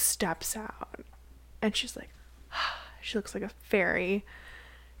just like steps out and she's like she looks like a fairy,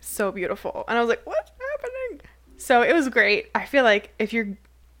 so beautiful. And I was like, what's happening? So it was great. I feel like if you're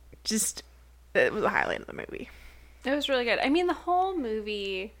just, it was a highlight of the movie. It was really good. I mean, the whole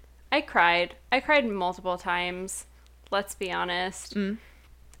movie, I cried multiple times. Let's be honest.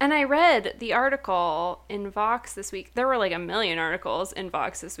 And I read the article in Vox this week. There were like a million articles in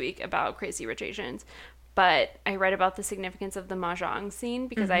Vox this week about Crazy Rich Asians. But I read about the significance of the mahjong scene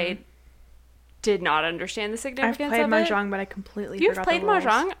because I did not understand the significance of it. I've played mahjong, but I completely forgot You've played the rules.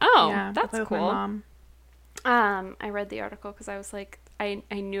 mahjong? Oh, Yeah, that's I cool. with my mom. I read the article because I was like, I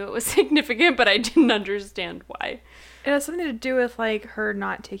knew it was significant, but I didn't understand why. It has something to do with like her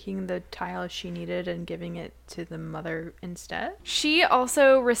not taking the tile she needed and giving it to the mother instead. She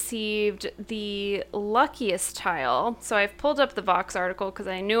also received the luckiest tile. So I've pulled up the Vox article because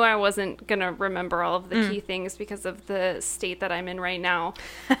I knew I wasn't going to remember all of the key things because of the state that I'm in right now.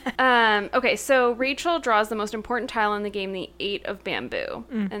 Okay, so Rachel draws the most important tile in the game, the 8 of bamboo.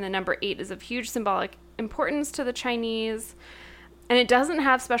 And the number 8 is of huge symbolic importance to the Chinese. And it doesn't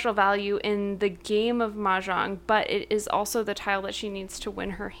have special value in the game of mahjong, but it is also the tile that she needs to win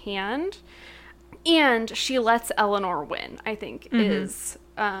her hand. And she lets Eleanor win, I think, is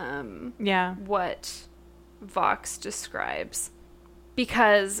what Vox describes.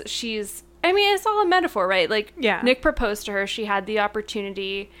 Because she's, I mean, it's all a metaphor, right? Like, Nick proposed to her. She had the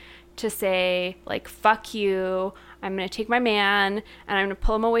opportunity to say, like, fuck you. I'm going to take my man and I'm going to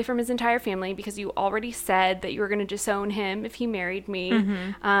pull him away from his entire family because you already said that you were going to disown him if he married me.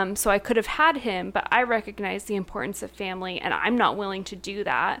 So I could have had him, but I recognize the importance of family and I'm not willing to do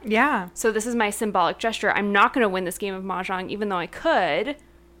that. Yeah. So this is my symbolic gesture. I'm not going to win this game of mahjong, even though I could,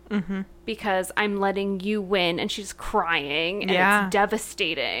 because I'm letting you win. And she's crying and it's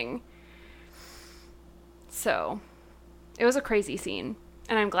devastating. So it was a crazy scene.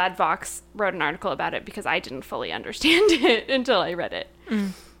 And I'm glad Vox wrote an article about it because I didn't fully understand it until I read it.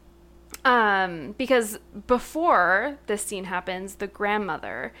 Because before this scene happens, the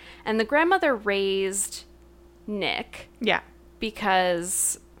grandmother raised Nick. Yeah.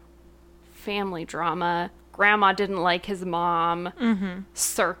 Because family drama. Grandma didn't like his mom.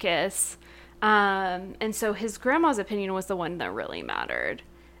 Circus. And so his grandma's opinion was the one that really mattered.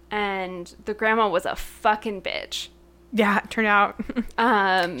 And the grandma was a fucking bitch. Yeah, it turned out.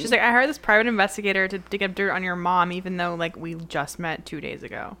 She's like, I hired this private investigator to dig up dirt on your mom, even though, like, we just met 2 days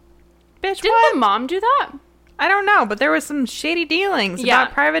ago. Bitch, Didn't the mom do that? I don't know, but there was some shady dealings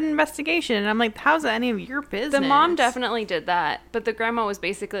about private investigation. And I'm like, how's that any of your business? The mom definitely did that. But the grandma was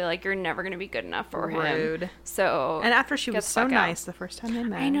basically like, you're never going to be good enough for him. Rude. So, and after she was so nice the first time they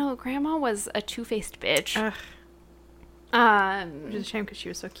met. I know, grandma was a two-faced bitch. Which is a shame because she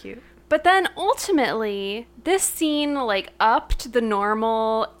was so cute. But then ultimately, this scene, like, upped the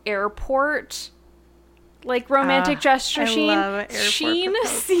normal airport, like, romantic gesture scene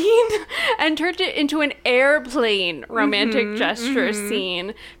and turned it into an airplane romantic gesture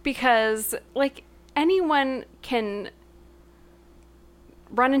scene because, like, anyone can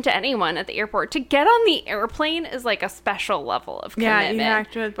run into anyone at the airport. To get on the airplane is, like, a special level of commitment. Yeah, you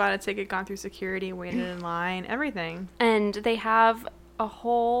have to have bought a ticket, gone through security, waited in line, everything. And they have a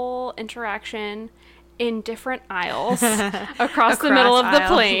whole interaction in different aisles across the middle of the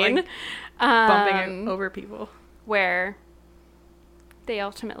plane, like, bumping over people, where they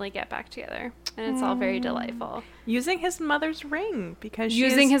ultimately get back together, and it's all very delightful. Using his mother's ring because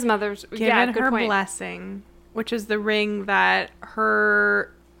using his mother's given her blessing, which is the ring that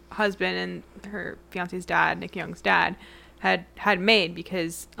her husband and her fiance's dad, Nick Young's dad, had made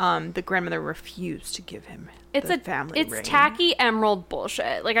because the grandmother refused to give him the family ring. It's tacky emerald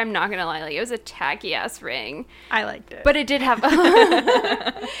bullshit. Like, I'm not gonna lie, like, it was a tacky ass ring. I liked it, but it did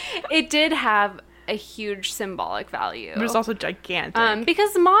have a huge symbolic value. But it's also gigantic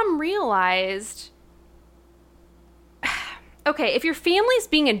because mom realized, okay, if your family's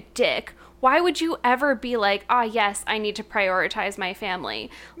being a dick, why would you ever be like, yes, I need to prioritize my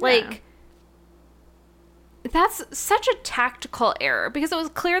family? Like, that's such a tactical error because it was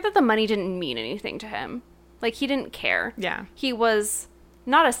clear that the money didn't mean anything to him. Like, he didn't care. Yeah. He was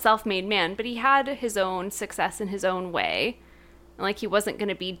not a self-made man, but he had his own success in his own way. And, like, he wasn't going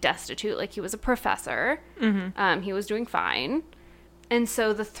to be destitute. Like, he was a professor. He was doing fine. And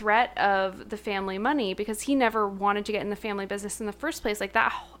so the threat of the family money, because he never wanted to get in the family business in the first place, like,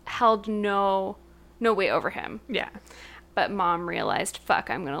 that held no weight over him. Yeah. But mom realized, fuck,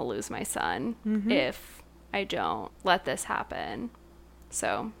 I'm going to lose my son if I don't let this happen.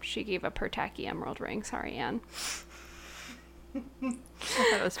 So she gave up her tacky emerald ring. Sorry, Anne. I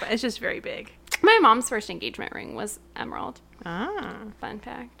thought it was fun. It's just very big. My mom's first engagement ring was emerald. Fun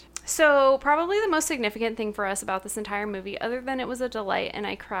fact. So probably the most significant thing for us about this entire movie, other than it was a delight and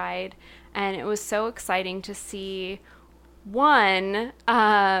I cried, and it was so exciting to see, one,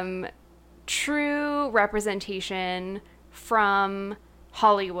 true representation from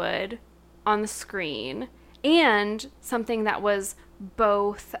Hollywood on the screen, and something that was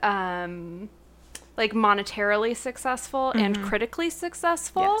both like monetarily successful and critically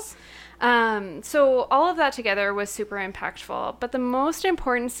successful. Yes. So all of that together was super impactful. But the most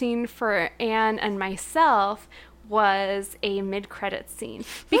important scene for Anne and myself was a mid-credits scene.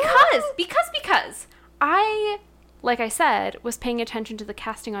 Because I, like I said, was paying attention to the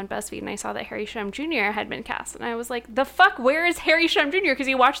casting on BuzzFeed, and I saw that Harry Shum Jr. had been cast. And I was like, the fuck, where is Harry Shum Jr.? Because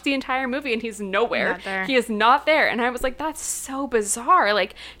he watched the entire movie and he's nowhere. Not there. He is not there. And I was like, that's so bizarre.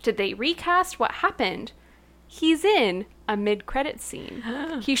 Like, did they recast? What happened? He's in a mid-credit scene.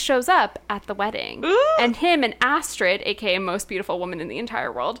 He shows up at the wedding. Ooh. And him and Astrid, aka most beautiful woman in the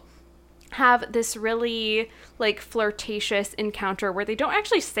entire world, have this really, like, flirtatious encounter where they don't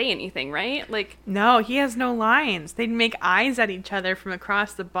actually say anything, right? Like, No, he has no lines. They'd make eyes at each other from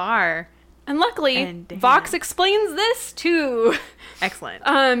across the bar. and luckily, And damn. Vox explains this too.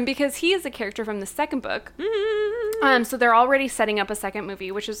 Excellent. Because he is a character from the second book. So they're already setting up a second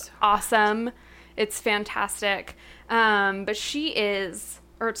movie, which is awesome. It's fantastic. But she is,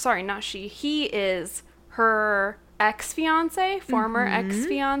 or sorry, not she, he is her ex-fiance, former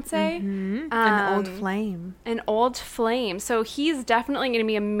ex-fiance. An old flame. An old flame. So he's definitely going to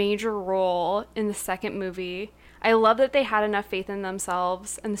be a major role in the second movie. I love that they had enough faith in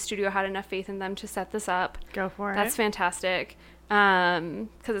themselves and the studio had enough faith in them to set this up. Go for it. That's fantastic.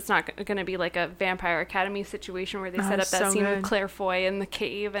 Because it's not going to be like a Vampire Academy situation where they set up that so scene good. with Claire Foy in the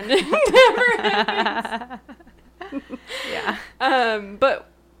cave and it never Yeah. but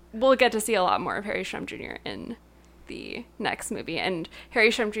we'll get to see a lot more of Harry Shum Jr. in the next movie. And Harry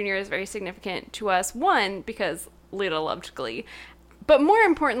Shum Jr. is very significant to us. One, because Lita loved Glee. But more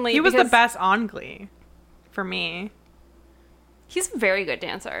importantly, He was the because best on Glee for me. he's a very good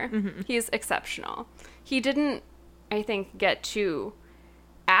dancer. He's exceptional. He didn't, I think, get to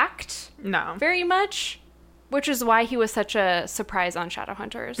act No. very much, which is why he was such a surprise on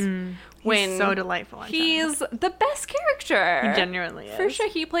Shadowhunters. He's so delightful. On He's the best character. He genuinely is. For sure.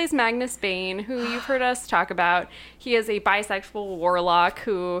 He plays Magnus Bane, who you've heard us talk about. He is a bisexual warlock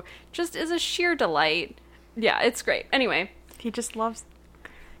who just is a sheer delight. Yeah, it's great. Anyway. He just loves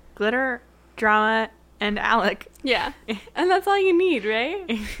glitter, drama, and Alec. Yeah. And that's all you need, right?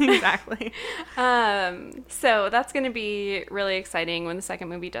 Exactly. So that's going to be really exciting when the second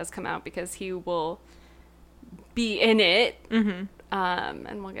movie does come out because he will be in it. And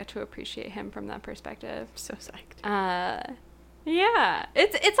we'll get to appreciate him from that perspective. So psyched. Yeah.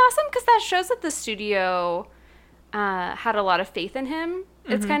 It's awesome because that shows that the studio had a lot of faith in him.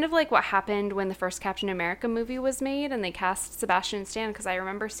 It's kind of like what happened when the first Captain America movie was made and they cast Sebastian Stan, because I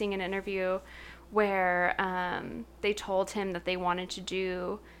remember seeing an interview where they told him that they wanted to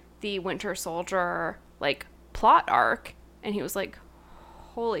do the Winter Soldier like plot arc, and he was like,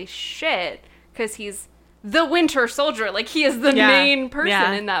 holy shit, because he's the Winter Soldier, like he is the main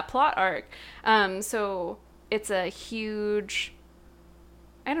person in that plot arc. So it's a huge,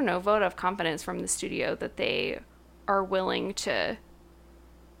 I don't know, vote of confidence from the studio that they are willing to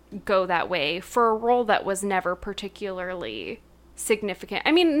go that way for a role that was never particularly significant.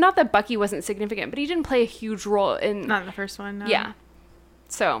 I mean, not that Bucky wasn't significant, but he didn't play a huge role in... Not in the first one, no. Yeah.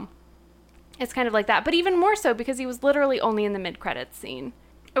 So, it's kind of like that. But even more so because he was literally only in the mid-credits scene.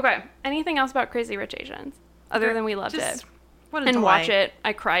 Okay. Anything else about Crazy Rich Asians? Other than we loved it. What a And delight. watch it.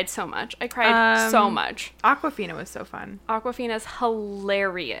 I cried so much. I cried so much. Aquafina was so fun. Awkwafina's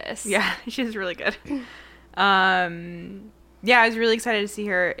hilarious. Yeah, she's really good. Yeah, I was really excited to see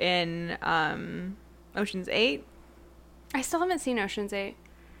her in Ocean's 8. I still haven't seen Ocean's 8.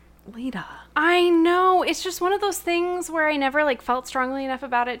 Lita. I know. It's just one of those things where I never like felt strongly enough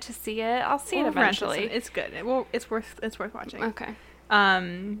about it to see it. I'll see it eventually. It's good. It's worth watching. Okay.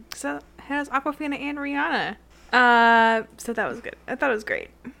 So it has Aquafina and Rihanna. So that was good. I thought it was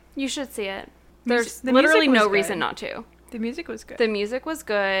great. You should see it. There's The literally music was no good. reason not to. The music was good. The music was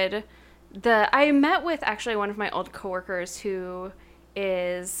good. I met with actually one of my old coworkers who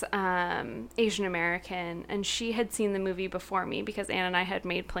is Asian American, and she had seen the movie before me because Anne and I had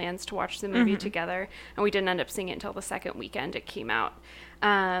made plans to watch the movie together, and we didn't end up seeing it until the second weekend it came out.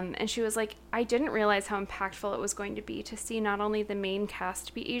 And she was like, I didn't realize how impactful it was going to be to see not only the main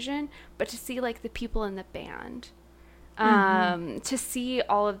cast be Asian, but to see like the people in the band, to see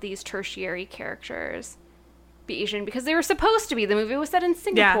all of these tertiary characters be Asian because they were supposed to be. The movie was set in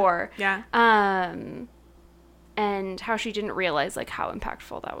Singapore. Yeah. And how she didn't realize like how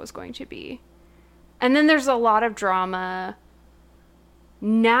impactful that was going to be. And then there's a lot of drama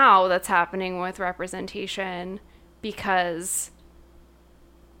now that's happening with representation because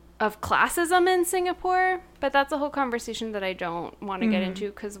classism in Singapore, but that's a whole conversation that I don't want to get into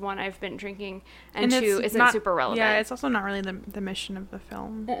because, one, I've been drinking, and two, isn't not, super relevant. Yeah, it's also not really the mission of the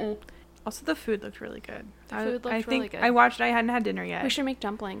film. Also, the food looked really good. The food looked really good. I watched it. I hadn't had dinner yet. We should make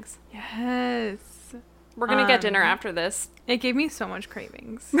dumplings. Yes. We're going to get dinner after this. It gave me so much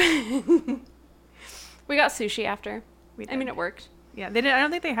cravings. We got sushi after. I mean, it worked. Yeah, they did. I don't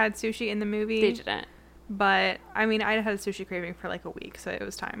think they had sushi in the movie. They didn't. But, I mean, I had a sushi craving for like a week, so it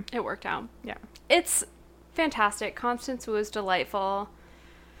was time. It worked out. Yeah. It's fantastic. Constance Wu is delightful.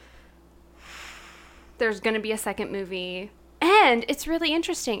 There's going to be a second movie. And it's really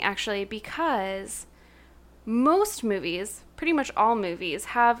interesting, actually, because most movies, pretty much all movies,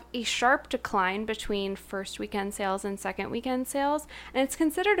 have a sharp decline between first weekend sales and second weekend sales. And it's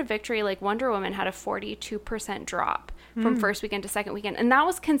considered a victory. Like Wonder Woman had a 42% drop from first weekend to second weekend. And that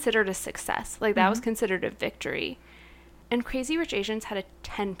was considered a success. Like, that was considered a victory. And Crazy Rich Asians had a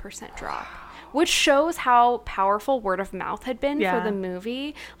 10% drop, which shows how powerful word of mouth had been for the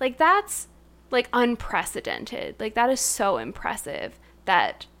movie. Like, that's, like, unprecedented. Like, that is so impressive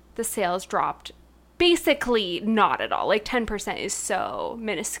that the sales dropped basically not at all. Like, 10% is so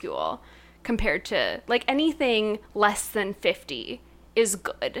minuscule compared to, like, anything less than 50 is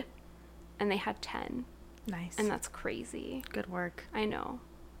good. And they had 10. Nice. And that's crazy. Good work. I know.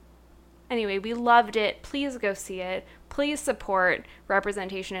 Anyway, we loved it. Please go see it. Please support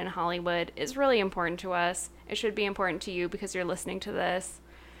representation in Hollywood. It's really important to us. It should be important to you because you're listening to this.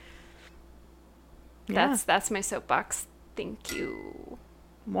 Yeah. That's my soapbox. Thank you.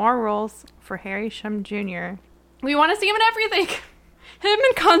 More roles for Harry Shum Jr. We want to see him in everything. Him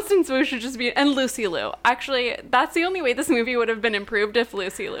and Constance Wu should just be... And Lucy Liu. Actually, that's the only way this movie would have been improved if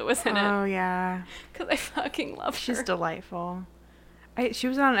Lucy Liu was in it. Oh, yeah. Because I fucking love her. She's delightful. She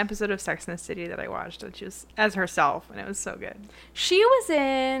was on an episode of Sex and the City that I watched, and she was as herself, and it was so good. She was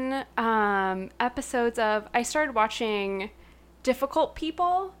in episodes of... I started watching Difficult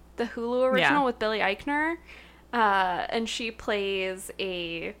People, the Hulu original with Billy Eichner, and she plays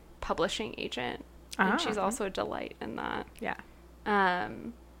a publishing agent, and she's also a delight in that. Yeah.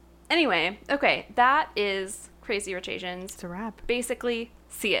 Anyway, okay, that is Crazy Rich Asians. It's a wrap. Basically,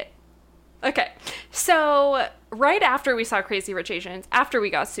 see it. Okay, so right after we saw Crazy Rich Asians, after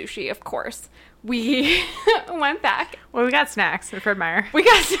we got sushi, of course, we went back. Well, we got snacks at Fred Meyer. We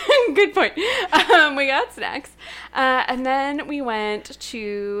got, good point. We got snacks. And then we went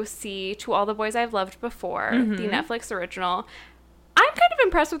to see To All the Boys I've Loved Before, the Netflix original. I'm kind of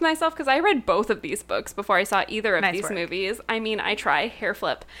impressed with myself because I read both of these books before I saw either of these movies. I mean, I try. Hair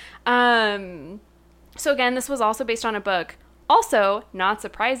flip. So again, this was also based on a book. Also, not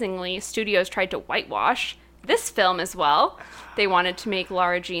surprisingly, studios tried to whitewash this film as well. They wanted to make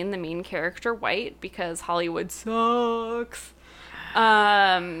Lara Jean the main character white because Hollywood sucks.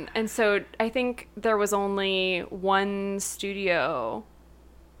 And so I think there was only one studio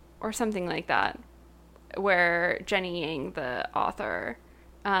or something like that where Jenny Yang, the author,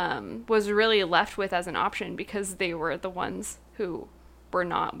 was really left with as an option because they were the ones who were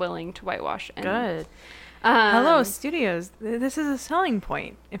not willing to whitewash. And, good. Hello, studios. This is a selling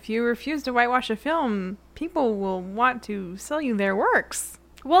point. If you refuse to whitewash a film, people will want to sell you their works.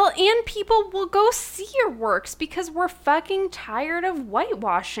 Well, and people will go see your works because we're fucking tired of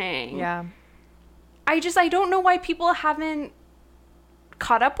whitewashing. Yeah. I don't know why people haven't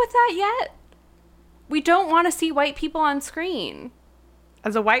caught up with that yet. We don't want to see white people on screen.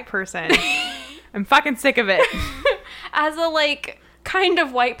 As a white person, I'm fucking sick of it. As a, like, kind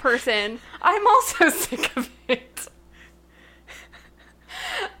of white person, I'm also sick of it.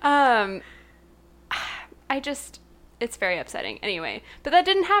 It's very upsetting. Anyway, but that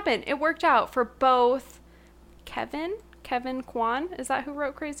didn't happen. It worked out for both Kevin Kwan. Is that who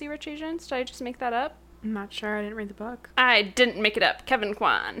wrote Crazy Rich Asians? Did I just make that up? I'm not sure. I didn't read the book. I didn't make it up. Kevin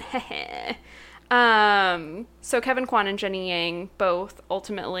Kwan. So Kevin Kwan and Jenny Yang both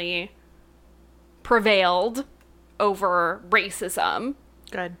ultimately prevailed over racism.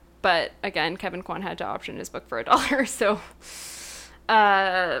 Good. But again, Kevin Kwan had to option his book for $1, so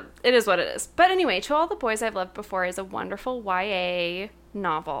it is what it is. But anyway, To All the Boys I've Loved Before is a wonderful YA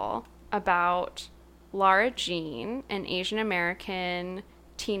novel about Lara Jean, an Asian American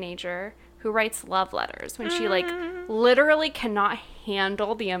teenager who writes love letters when she, like, literally cannot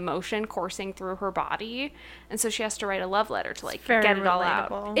handle the emotion coursing through her body. And so she has to write a love letter to, like, get it all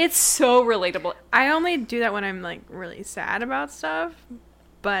out. It's so relatable. I only do that when I'm, like, really sad about stuff,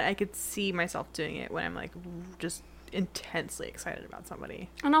 but I could see myself doing it when I'm, like, just intensely excited about somebody.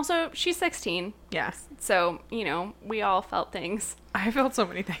 And also, she's 16. Yeah. So, you know, we all felt things. I felt so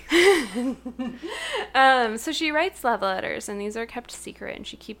many things. So she writes love letters, and these are kept secret, and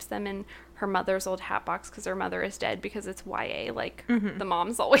she keeps them in her mother's old hat box because her mother is dead, because it's YA, like, the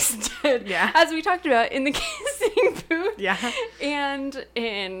mom's always dead. Yeah. As we talked about in the kissing booth. Yeah. And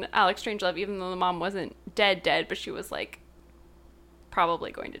in Alex Strangelove, even though the mom wasn't dead, but she was, like,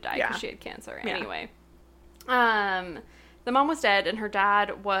 probably going to die because she had cancer anyway. The mom was dead, and her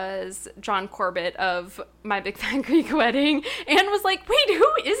dad was John Corbett of My Big Fat Greek Wedding, and was like, wait,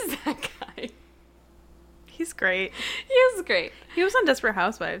 who is that guy? He's great. He is great. He was on Desperate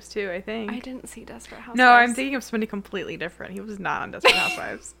Housewives, too, I think. I didn't see Desperate Housewives. No, I'm thinking of somebody completely different. He was not on Desperate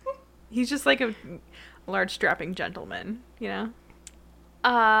Housewives. He's just like a large, strapping gentleman, you know?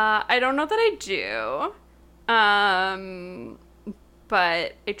 I don't know that I do.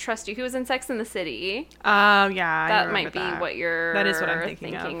 But I trust you. He was in Sex and the City. Oh, yeah. That might be what you're That is what I'm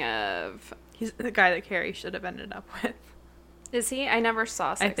thinking of. He's the guy that Carrie should have ended up with. Is he? I never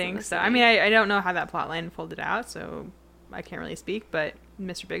saw Sex I think and the so. City. I mean, I don't know how that plot line folded out, so I can't really speak, but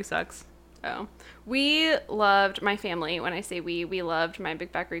Mr. Big sucks. Oh. We loved, my family, when I say we loved My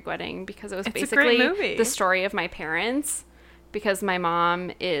Big Fat Greek Wedding because it was basically the story of my parents, because my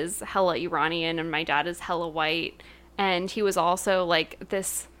mom is hella Iranian and my dad is hella white, and he was also like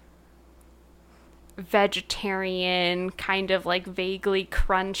this vegetarian, kind of like vaguely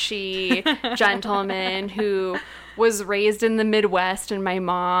crunchy gentleman who was raised in the Midwest, and my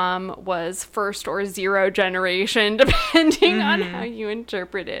mom was first or zero generation, depending on how you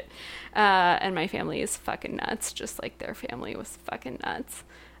interpret it. And my family is fucking nuts, just like their family was fucking nuts.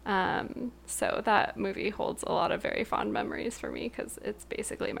 So that movie holds a lot of very fond memories for me because it's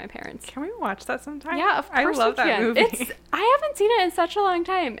basically my parents. Can we watch that sometime? Yeah, of course. I love that movie. I haven't seen it in such a long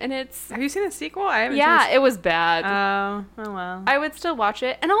time, and it's. Have you seen the sequel? I haven't. Yeah, it was bad. Oh well. I would still watch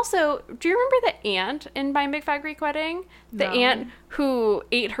it. And also, do you remember the aunt in My Big Fat Greek Wedding? The aunt who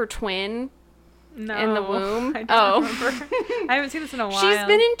ate her twin. No, in the womb. I don't remember. I haven't seen this in a while. She's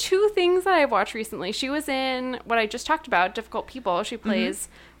been in 2 things that I've watched recently. She was in what I just talked about, Difficult People. She plays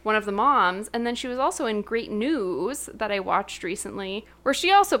one of the moms, and then she was also in Great News that I watched recently, where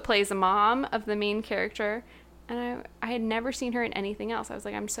she also plays a mom of the main character. And I had never seen her in anything else. I was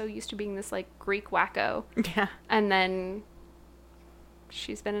like, I'm so used to being this like Greek wacko. Yeah. And then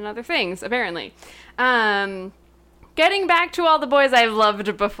she's been in other things, apparently. Getting back to all the boys I've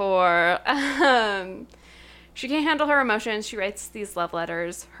loved before. She can't handle her emotions. She writes these love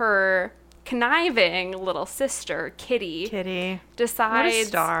letters. Her conniving little sister, Kitty, decides... What a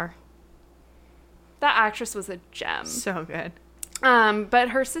star. That actress was a gem. So good. But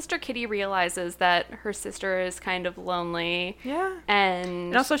her sister, Kitty, realizes that her sister is kind of lonely. Yeah.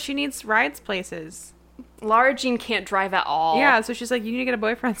 And also she needs rides places. Lara Jean can't drive at all. Yeah, so she's like, you need to get a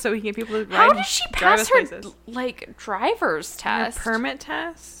boyfriend so we can get people to ride. How did she pass her, places. like, driver's test? Her permit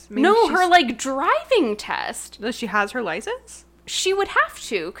test? Maybe no, her, like, driving test. She has her license? She would have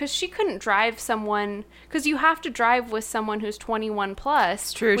to, because she couldn't drive someone, because you have to drive with someone who's 21 plus.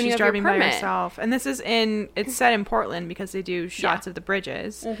 It's true, when she's you have driving your by permit. herself. And this is it's set in Portland because they do shots of the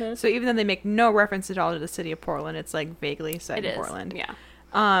bridges. So even though they make no reference at all to the city of Portland, it's like vaguely set in Portland. Yeah.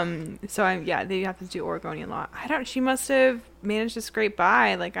 So they have to do Oregonian law. She must have managed to scrape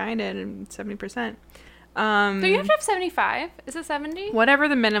by like I did, 70%. Do you have to have 75? Is it 70? Whatever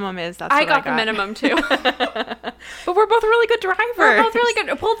the minimum is, that's I what I got the minimum too. But we're both really good drivers. We're both really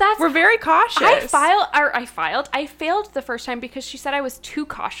good. Well, we're very cautious. I failed the first time because she said I was too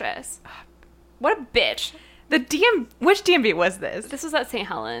cautious. What a bitch. Which DMV was this? This was at St.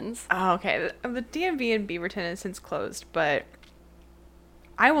 Helens. Oh, okay. The DMV in Beaverton is since closed, but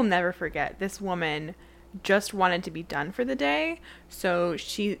I will never forget this woman just wanted to be done for the day. So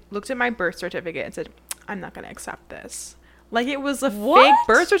she looked at my birth certificate and said, I'm not going to accept this. Like it was a fake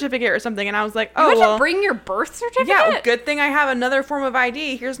birth certificate or something. And I was like, you had to bring your birth certificate? Yeah, good thing I have another form of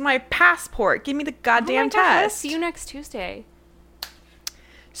ID. Here's my passport. Give me the goddamn test. I'll see you next Tuesday.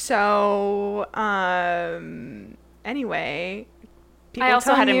 So, anyway, I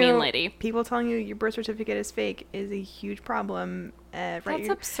also had a mean lady. People telling you your birth certificate is fake is a huge problem. That's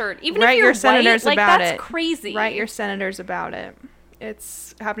absurd. Even if you're your senators white, about that's it. Crazy. Write your senators about it.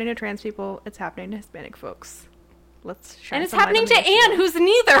 It's happening to trans people. It's happening to Hispanic folks. Let's shine and it's some light happening on to the issue. Anne, who's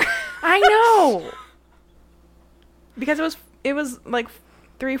neither. I know. Because it was like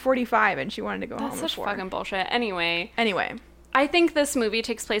 3:45 and she wanted to go home. That's such before. fucking bullshit. Anyway, I think this movie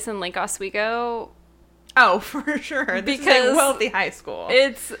takes place in Lake Oswego. Oh, for sure. This is a wealthy high school.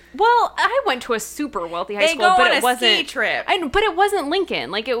 I went to a super wealthy high school, but it wasn't ski trip. But it wasn't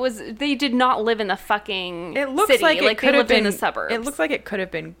Lincoln. Like, they did not live in the fucking it looks city. Like it could have been in the suburbs. It looks like it could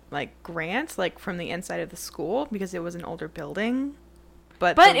have been like Grant, like from the inside of the school, because it was an older building.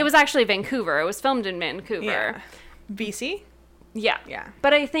 But it was actually Vancouver. It was filmed in Vancouver. Yeah. BC? Yeah. Yeah.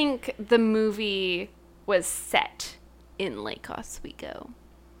 But I think the movie was set in Lake Oswego.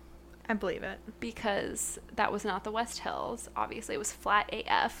 I believe it. Because that was not the West Hills. Obviously, it was flat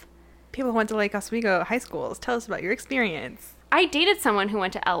AF. People who went to Lake Oswego high schools. Tell us about your experience. I dated someone who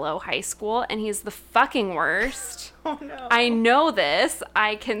went to LO high school, and he's the fucking worst. Oh, no. I know this.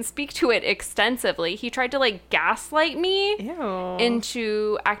 I can speak to it extensively. He tried to, like, gaslight me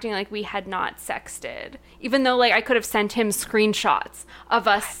into acting like we had not sexted. Even though, like, I could have sent him screenshots of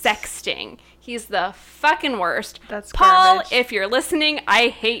us sexting. He's the fucking worst. That's Paul, garbage. if you're listening, I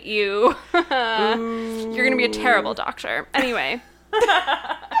hate you. You're going to be a terrible doctor. Anyway.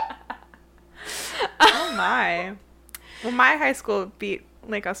 Oh, my. Well, my high school beat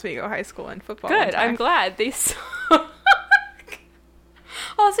Lake Oswego High School in football. Good. I'm glad. They suck.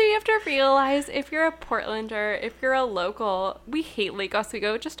 Also, you have to realize, if you're a Portlander, if you're a local, we hate Lake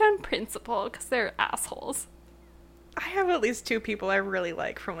Oswego just on principle because they're assholes. I have at least 2 people I really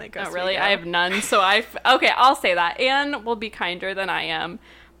like from Lake Oswego. Oh, really? I have none. So okay, I'll say that. Anne will be kinder than I am.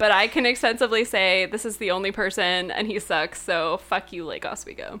 But I can extensively say this is the only person and he sucks. So fuck you, Lake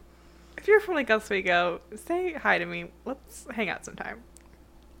Oswego. If you're from Lake Oswego, say hi to me. Let's hang out sometime.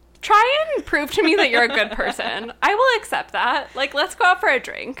 Try and prove to me that you're a good person. I will accept that. Like, let's go out for a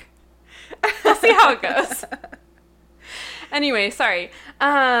drink. We'll see how it goes. Anyway, sorry.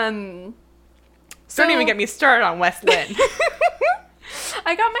 Don't even get me started on West Lynn.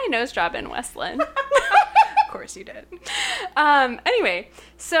 I got my nose job in West Lynn. Of course you did. Anyway,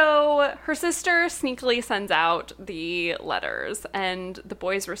 so her sister sneakily sends out the letters and the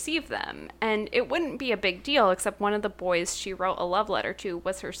boys receive them. And it wouldn't be a big deal, except one of the boys she wrote a love letter to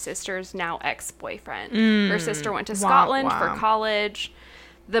was her sister's now ex-boyfriend. Her sister went to Scotland for college.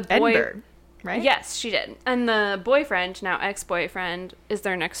 The boy, Edinburgh, right? Yes, she did. And the boyfriend, now ex-boyfriend, is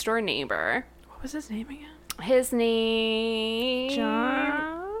their next door neighbor. What was his name again? His name...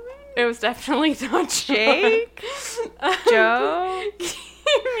 John? It was definitely not Jake? Joe?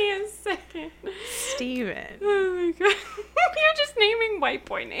 Give me a second. Steven. Oh my god. You're just naming white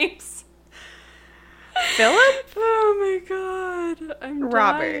boy names. Philip? Oh my god. I'm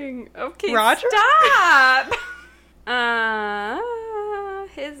Robert. dying. Okay, Roger? stop.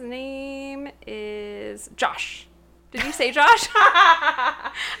 His name is Josh. Did you say Josh?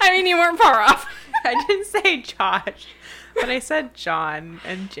 I mean, you weren't far off. I didn't say Josh, but I said John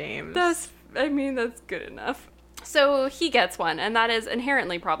and James. That's good enough. So he gets one, and that is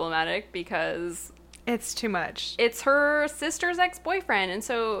inherently problematic because It's too much. it's her sister's ex-boyfriend, and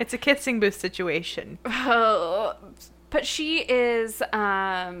so... It's a kissing booth situation. But she is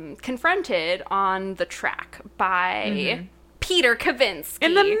confronted on the track by Peter Kavinsky.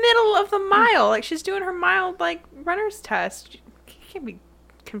 In the middle of the mile. Like, she's doing her mile, like, runner's test. You can't be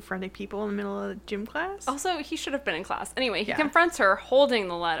confronting people in the middle of the gym class. Also, he should have been in class. Anyway, he Yeah. confronts her holding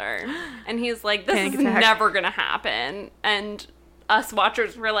the letter, and he's like, this Panic is attack. never going to happen. And us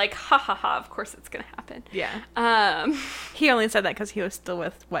watchers were like, ha ha ha, of course it's going to happen. Yeah. He only said that because he was still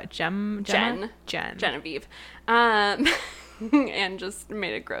with, what, Jen. Genevieve. And just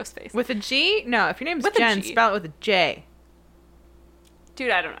made a gross face. With a G? No, if your name's With a Jen, G. spell it with a J.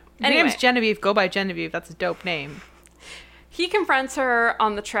 Dude, I don't know. If your name's Genevieve, go by Genevieve. That's a dope name. He confronts her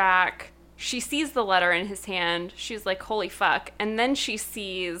on the track. She sees the letter in his hand. She's like, holy fuck. And then she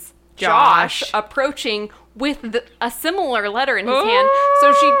sees Josh approaching with a similar letter in his hand.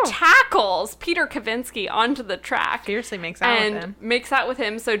 So she tackles Peter Kavinsky onto the track. Fiercely makes out with him. Makes out with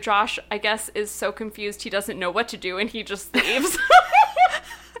him. So Josh, I guess, is so confused he doesn't know what to do, and he just leaves.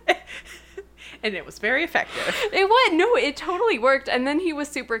 And it was very effective. It was. No, it totally worked. And then he was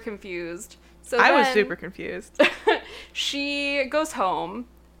super confused. So I was then super confused. she goes home,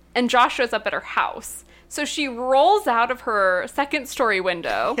 and Josh shows up at her house. So she rolls out of her second-story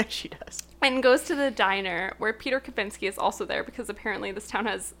window. Yeah, she does. And goes to the diner where Peter Kavinsky is also there because apparently this town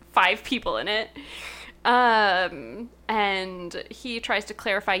has 5 people in it. And he tries to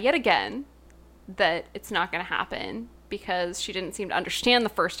clarify yet again that it's not going to happen because she didn't seem to understand the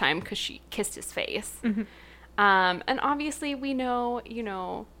first time because she kissed his face. Mm-hmm. And obviously we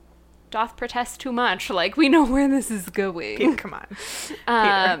know, doth protest too much. Like, we know where this is going. Peter, come on.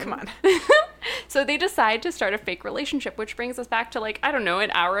 Peter, come on. So they decide to start a fake relationship, which brings us back to, like, I don't know,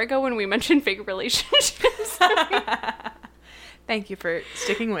 an hour ago when we mentioned fake relationships. Thank Thank you for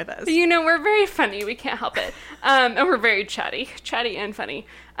sticking with us. You know, we're very funny. We can't help it. And we're very chatty and funny.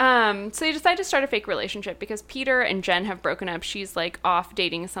 So they decide to start a fake relationship because Peter and Jen have broken up. She's like off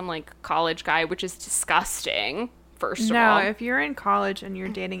dating some like college guy, which is disgusting. First of all, no, if you're in college and you're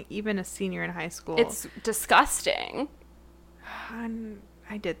dating even a senior in high school, it's disgusting.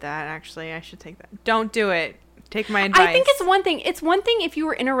 I did that, actually. I should take that. Don't do it. Take my advice. I think it's one thing. It's one thing if you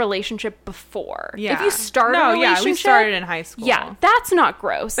were in a relationship before. Yeah. If you start a relationship. Yeah, we started in high school. Yeah, that's not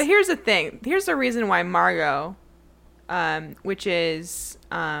gross. But here's the thing. Here's the reason why Margot, which is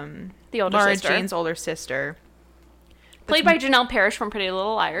the older Laura sister. Jean's older sister. Played by Janelle Parrish from Pretty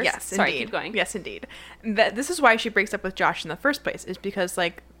Little Liars. Yes, Sorry, indeed. keep going. Yes, indeed. This is why she breaks up with Josh in the first place, is because,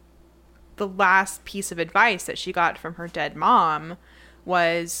 like, the last piece of advice that she got from her dead mom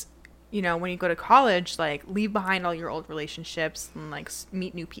was, you know, when you go to college, like, leave behind all your old relationships and, like,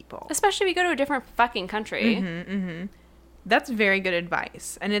 meet new people. Especially if you go to a different fucking country. That's very good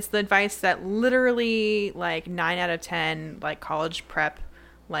advice. And it's the advice that literally, like, 9 out of 10, like, college prep,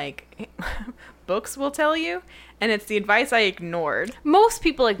 like, books will tell you. And it's the advice I ignored. Most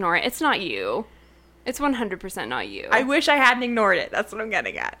people ignore it. It's not you. It's 100% not you. I wish I hadn't ignored it. That's what I'm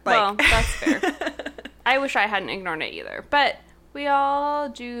getting at. Like, well, that's fair. I wish I hadn't ignored it either. But we all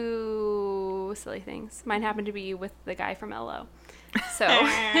do silly things. Mine happened to be with the guy from LO. So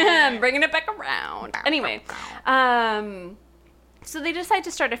I'm bringing it back around. Anyway, so they decide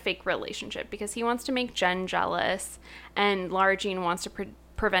to start a fake relationship because he wants to make Jen jealous and Lara Jean wants to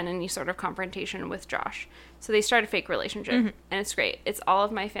prevent any sort of confrontation with Josh. So they start a fake relationship, and it's great. It's all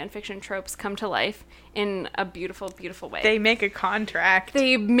of my fan fiction tropes come to life in a beautiful, beautiful way. they make a contract.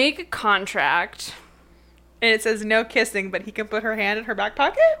 They make a contract, And it says no kissing, but he can put her hand in her back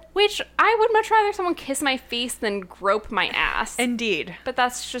pocket? which I would much rather someone kiss my face than grope my ass. Indeed. But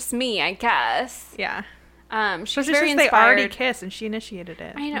that's just me, I guess. Yeah. She's Especially very since they inspired. already kissed and she initiated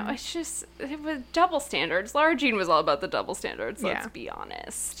it. I know, it's just, it was double standards. Lara Jean was all about the double standards, let's Yeah. be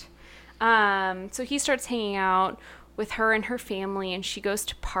honest. So he starts hanging out with her and her family, and she goes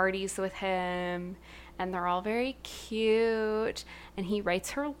to parties with him, and they're all very cute. And he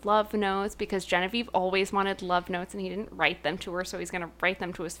writes her love notes because Genevieve always wanted love notes, and he didn't write them to her, so he's going to write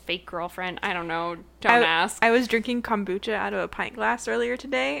them to his fake girlfriend. I don't know. Don't ask. I was drinking kombucha out of a pint glass earlier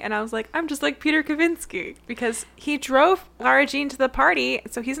today, and I was like, I'm just like Peter Kavinsky, because he drove Lara Jean to the party,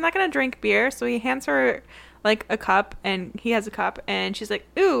 so he's not going to drink beer, so he hands her like a cup, and he has a cup, and she's like,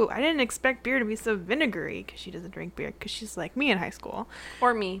 ooh, I didn't expect beer to be so vinegary, because she doesn't drink beer, because she's like me in high school.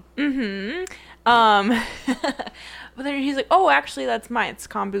 Or me. But then he's like, oh, actually, that's mine. It's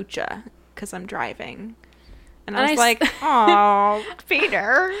kombucha, because I'm driving. And I And was I like, oh,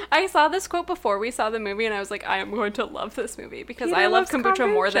 Peter. I saw this quote before we saw the movie, and I was like, I am going to love this movie because Peter I love loves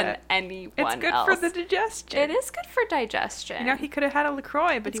kombucha more kombucha. than anyone else. It's good for the digestion. It is good for digestion. You know, he could have had a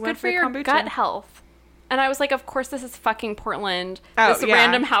LaCroix, but it's he good went for for your kombucha. gut health. And I was like, of course, this is fucking Portland. Oh, this yeah.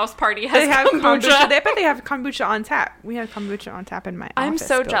 random house party has They have kombucha. I bet they have kombucha on tap. We have kombucha on tap in my I'm office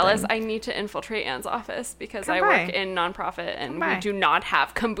so building. jealous. I need to infiltrate Anne's office because Come I by. work in nonprofit and by. we do not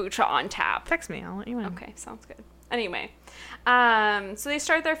have kombucha on tap. Text me. I'll let you in. Okay, sounds good. Anyway, so they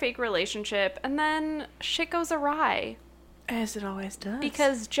start their fake relationship, and then shit goes awry As it always does.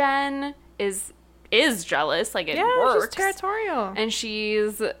 because Jen is jealous. Like, it yeah, works. she's territorial. And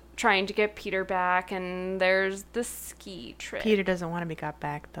she's trying to get Peter back, and there's the ski trip. Peter doesn't want to be got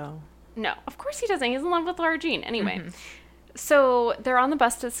back, though. No, of course he doesn't. He's in love with Lara Jean. Anyway, so they're on the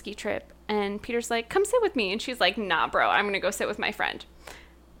bus to the ski trip, and Peter's like, come sit with me. And she's like, nah, bro, I'm going to go sit with my friend.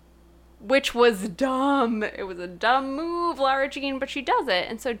 Which was dumb. It was a dumb move, Lara Jean, but she does it.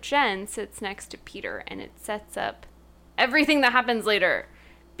 And so Jen sits next to Peter, and it sets up everything that happens later.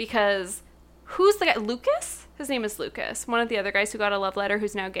 Because who's the guy? Lucas? His name is Lucas. One of the other guys who got a love letter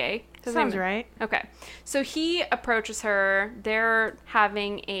who's now gay. His Sounds name- right. Okay. So he approaches her. They're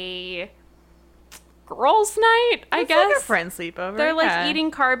having a girls' night, I It's guess. like a friend sleepover. They're like yeah.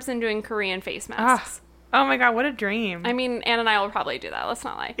 eating carbs and doing Korean face masks. Oh my god, what a dream. I mean, Anne and I will probably do that. Let's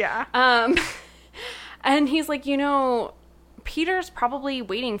not lie. Yeah. And he's like, you know, Peter's probably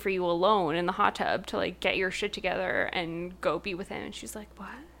waiting for you alone in the hot tub to like get your shit together and go be with him. And she's like, what?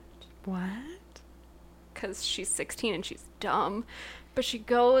 What? Because she's 16 and she's dumb. But she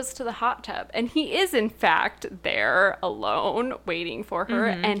goes to the hot tub, and he is, in fact, there alone waiting for her,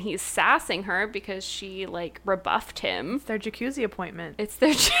 and he's sassing her because she, like, rebuffed him. It's their jacuzzi appointment. It's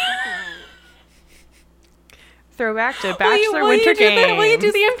their... Throwback to Bachelor will Winter you do Games. Will you do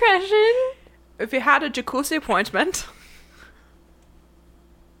the impression? If you had a jacuzzi appointment.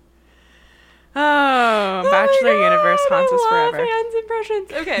 Oh, Bachelor Universe haunts us I forever. love Anne's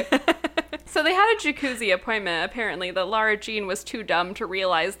impressions. Okay. So they had a jacuzzi appointment, apparently, that Lara Jean was too dumb to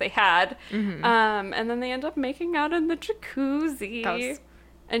realize they had. Mm-hmm. And then they end up making out in the jacuzzi.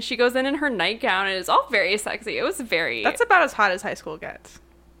 And she goes in her nightgown, and it's all very sexy. It was very... That's about as hot as high school gets.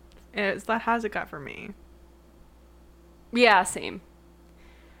 It's that hot as it got for me. Yeah, same.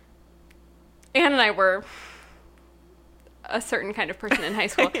 Anne and I were a certain kind of person in high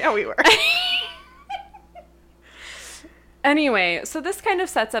school. Yeah, we were. Anyway, so this kind of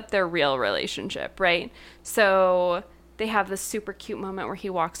sets up their real relationship, right? So they have this super cute moment where he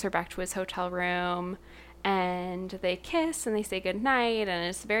walks her back to his hotel room and they kiss and they say goodnight, and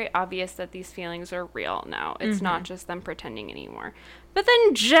it's very obvious that these feelings are real now. It's not just them pretending anymore. But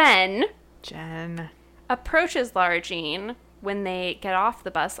then Jen approaches Lara Jean when they get off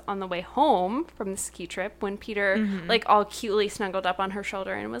the bus on the way home from the ski trip, when Peter, like, all cutely snuggled up on her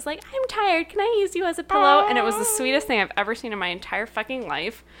shoulder and was like, I'm tired, can I use you as a pillow? And it was the sweetest thing I've ever seen in my entire fucking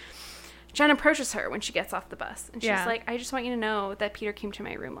life. Jen approaches her when she gets off the bus, and she's like, I just want you to know that Peter came to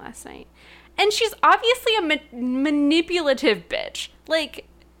my room last night. And she's obviously a manipulative bitch. Like,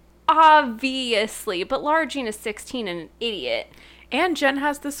 obviously. But Lara Jean is 16 and an idiot. And Jen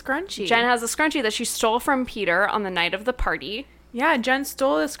has the scrunchie. Jen has a scrunchie that she stole from Peter on the night of the party. Yeah, Jen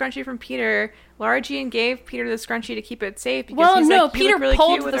stole the scrunchie from Peter. Lara Jean gave Peter the scrunchie to keep it safe. Because he's like, Peter really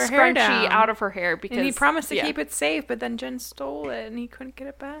pulled with the her hair scrunchie down. out of her hair because... And he promised to keep it safe, but then Jen stole it and he couldn't get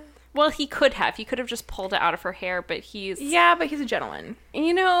it back. Well, he could have. He could have just pulled it out of her hair, but he's... Yeah, but he's a gentleman.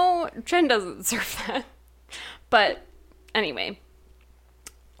 You know, Jen doesn't deserve that. But anyway,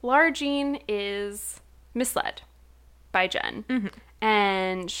 Lara Jean is misled by Jen. Mm-hmm.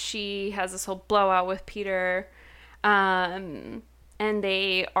 And she has this whole blowout with Peter. And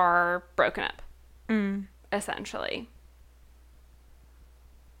they are broken up, essentially.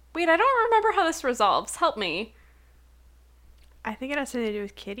 Wait, I don't remember how this resolves. Help me. I think it has something to do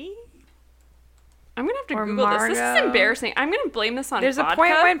with Kitty. I'm going to have to Google this. This is embarrassing. I'm going to blame this on There's vodka. a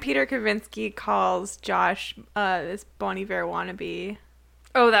point when Peter Kavinsky calls Josh this Bon Iver wannabe.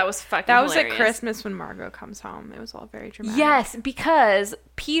 Oh, that was fucking That was hilarious. at Christmas when Margot comes home. It was all very dramatic. Yes, because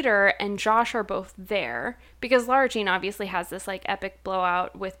Peter and Josh are both there. Because Lara Jean obviously has this, like, epic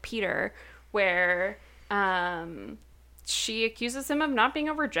blowout with Peter where she accuses him of not being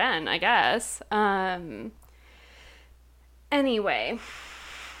over Jen, I guess. Anyway.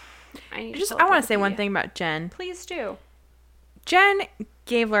 I want to say one thing about Jen. Please do. Jen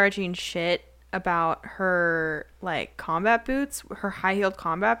gave Lara Jean shit about her, like, combat boots, her high-heeled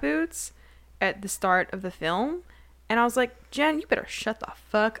combat boots at the start of the film. And I was like, Jen, you better shut the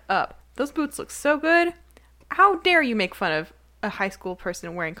fuck up. Those boots look so good. How dare you make fun of a high school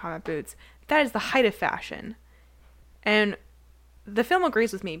person wearing combat boots? That is the height of fashion. And the film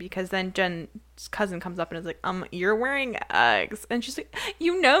agrees with me because then Jen's cousin comes up and is like, you're wearing Uggs. And she's like,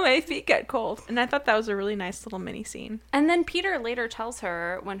 you know my feet get cold. And I thought that was a really nice little mini scene. And then Peter later tells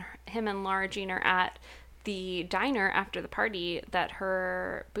her when him and Lara Jean are at the diner after the party that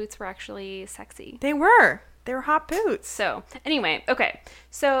her boots were actually sexy. They were. They were hot boots. So, anyway, okay.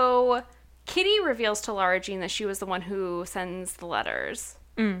 So, Kitty reveals to Lara Jean that she was the one who sends the letters.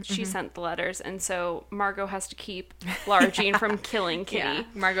 She sent the letters, and so Margot has to keep Lara Jean from killing Kitty. Yeah,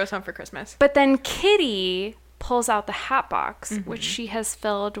 Margot's home for Christmas. But then Kitty pulls out the hat box, which she has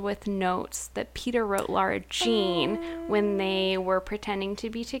filled with notes that Peter wrote Lara Jean when they were pretending to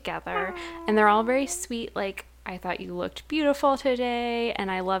be together. And they're all very sweet, like, I thought you looked beautiful today,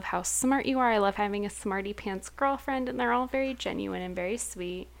 and I love how smart you are. I love having a smarty pants girlfriend, and they're all very genuine and very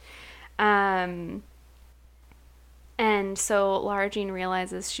sweet. And so Lara Jean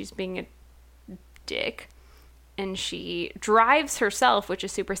realizes she's being a dick, and she drives herself, which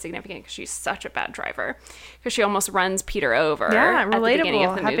is super significant because she's such a bad driver, because she almost runs Peter over. Yeah, at the beginning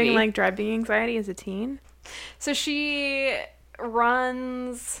of relatable. the Having movie. like driving anxiety as a teen. So she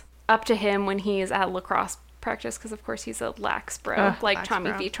runs up to him when he's at lacrosse practice, because of course he's a lax bro, like lax Tommy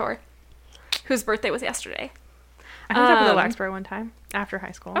bro. Vitor, whose birthday was yesterday. I hooked up with a Laxborough one time after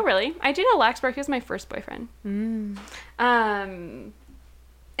high school. Oh, really? I dated a Laxborough. He was my first boyfriend.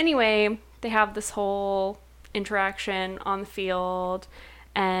 Anyway, they have this whole interaction on the field,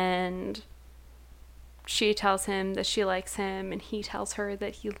 and she tells him that she likes him, and he tells her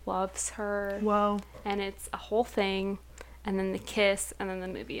that he loves her. Whoa. And it's a whole thing, and then the kiss, and then the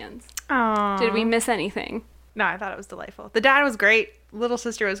movie ends. Aww. Did we miss anything? No, I thought it was delightful. The dad was great. Little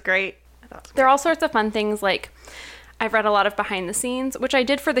sister was great. I thought it was great. There are all sorts of fun things, like I've read a lot of behind the scenes, which I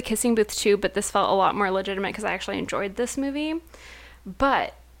did for The Kissing Booth too, but this felt a lot more legitimate because I actually enjoyed this movie.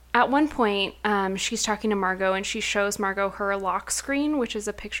 But at one point, she's talking to Margot, and she shows Margot her lock screen, which is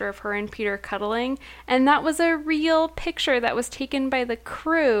a picture of her and Peter cuddling. And that was a real picture that was taken by the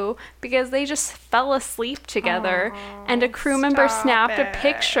crew because they just fell asleep together. And a crew member snapped a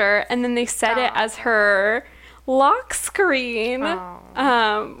picture, and then they set it as her lock screen,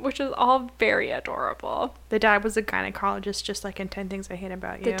 which is all very adorable. The dad was a gynecologist, just like in 10 Things I Hate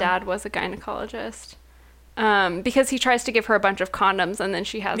About You. The dad was a gynecologist. Because he tries to give her a bunch of condoms, and then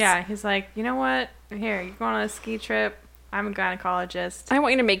she has... Yeah, he's like, you know what? Here, you're going on a ski trip. I'm a gynecologist. I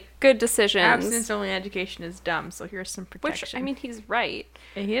want you to make good decisions. Abstinence-only education is dumb, so here's some protection. Which, I mean, he's right.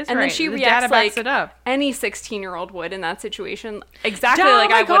 He is and right. Then she the reacts data backs like it up. Any 16-year-old would in that situation. Exactly Dad,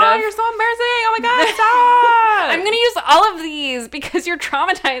 like I would have. Oh my god, you're so embarrassing. Oh my god, stop! I'm going to use all of these because you're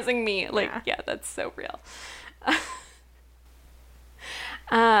traumatizing me. Like, yeah that's so real.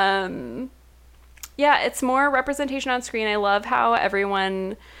 Yeah, it's more representation on screen. I love how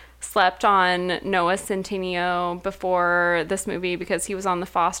everyone slept on Noah Centineo before this movie because he was on The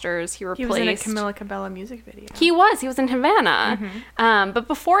Fosters. He replaced... He was in a Camila Cabello music video. He was in Havana. Mm-hmm. But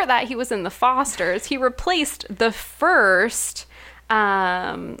before that, he was in The Fosters. He replaced the first...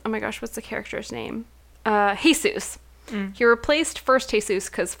 oh my gosh, what's the character's name? Jesus. He replaced first Jesus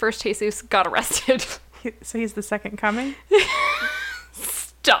because first Jesus got arrested. So he's the second coming?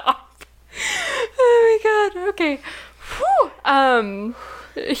 Stop. Oh my god, okay. Whew.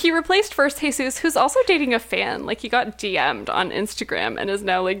 He replaced first Jesus, who's also dating a fan. Like, he got DM'd on Instagram and is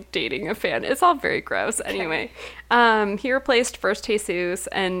now, like, dating a fan. It's all very gross. Anyway, he replaced first Jesus,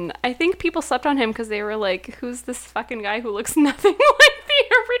 and I think people slept on him because they were like, who's this fucking guy who looks nothing like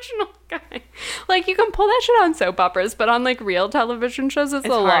the original guy? Like, you can pull that shit on soap operas, but on, like, real television shows, it's a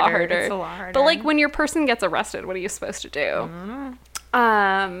lot harder. It's a lot harder. But, like, when your person gets arrested, what are you supposed to do? I don't know.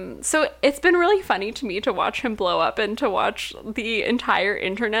 So it's been really funny to me to watch him blow up and to watch the entire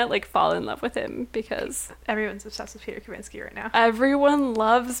internet like fall in love with him because everyone's obsessed with Peter Kavinsky right now. Everyone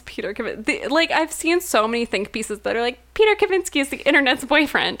loves Peter Kavinsky. Like, I've seen so many think pieces that are like, Peter Kavinsky is the internet's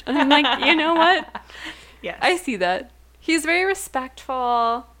boyfriend. And I'm like, you know what? Yes. I see that. He's very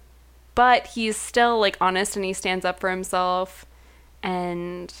respectful, but he's still like honest and he stands up for himself,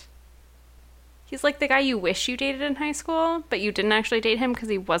 and he's like the guy you wish you dated in high school, but you didn't actually date him because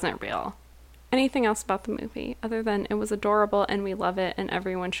he wasn't real. Anything else about the movie other than it was adorable and we love it and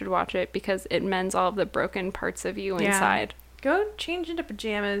everyone should watch it because it mends all of the broken parts of you inside. Go change into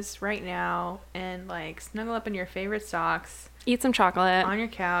pajamas right now and like snuggle up in your favorite socks. Eat some chocolate. On your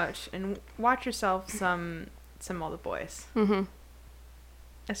couch and watch yourself some All the Boys. Mm-hmm.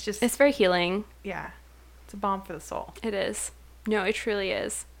 It's very healing. Yeah. It's a balm for the soul. It is. No, it truly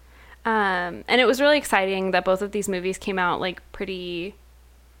is. And it was really exciting that both of these movies came out like pretty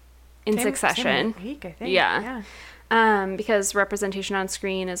in succession. Same week, I think. Yeah. Because representation on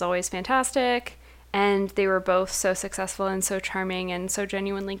screen is always fantastic, and they were both so successful and so charming and so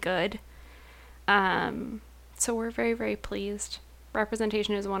genuinely good. So we're very, very pleased.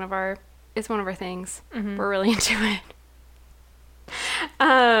 Representation is one of our things. Mm-hmm. We're really into it.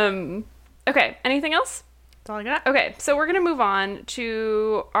 Okay, anything else? That's all I got. Okay, so we're going to move on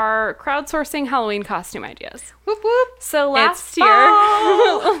to our crowdsourcing Halloween costume ideas. Whoop whoop. So last year...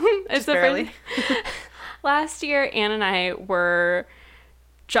 Just barely. Last year, Anne and I were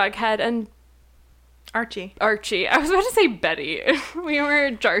Jughead and... Archie. I was about to say Betty. We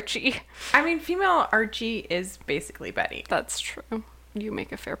were Jarchie. I mean, female Archie is basically Betty. That's true. You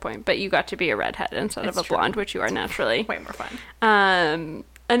make a fair point. But you got to be a redhead instead of a blonde, which you are naturally. Way more fun.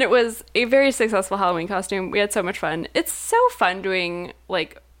 And it was a very successful Halloween costume. We had so much fun. It's so fun doing,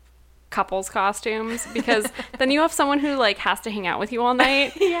 like, couples costumes because then you have someone who, like, has to hang out with you all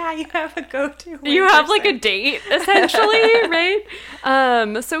night. Yeah, you have a go-to. You have, like, a date, essentially, right?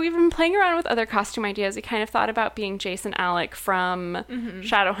 So we've been playing around with other costume ideas. We kind of thought about being Jason Alec from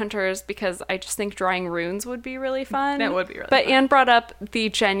Shadowhunters because I just think drawing runes would be really fun. That would be really fun. But Anne brought up the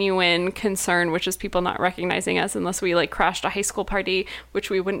genuine concern, which is people not recognizing us unless we, like, crashed a high school party, which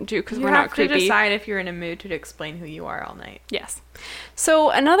we wouldn't do because we're not creepy. You have to decide if you're in a mood to explain who you are all night. Yes. So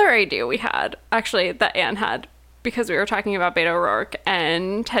another idea we had, actually, that Anne had, because we were talking about Beto O'Rourke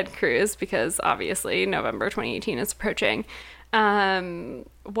and Ted Cruz, because obviously November 2018 is approaching.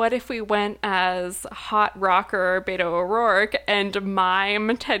 What if we went as hot rocker Beto O'Rourke and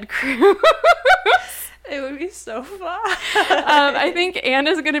mime Ted Cruz? It would be so fun. I think Anne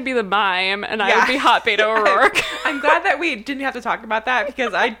is going to be the mime, and I would be hot Beto O'Rourke. I'm glad that we didn't have to talk about that,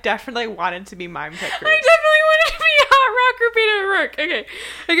 because I definitely wanted to be mime Ted Cruz. I definitely wanted to be hot rocker Beto O'Rourke. Okay,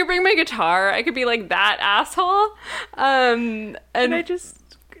 I could bring my guitar. I could be like that asshole. And I'm just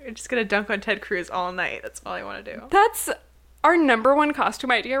gonna dunk on Ted Cruz all night. That's all I want to do. That's our number one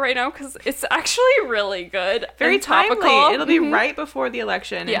costume idea right now because it's actually really good. Very and timely. topical. It'll be right before the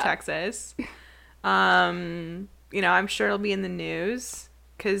election in Yeah. Texas. You know, I'm sure it'll be in the news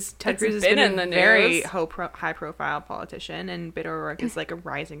because Ted It's Cruz has been been in a the very news. high-profile politician, and Beto O'Rourke is like a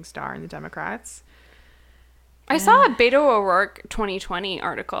rising star in the Democrats. I saw a Beto O'Rourke 2020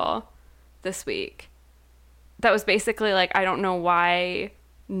 article this week that was basically like, I don't know why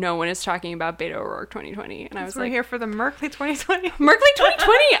no one is talking about Beto O'Rourke 2020. And I was We're like, here for the Merkley 2020. Merkley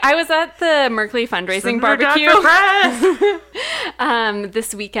 2020! I was at the Merkley fundraising barbecue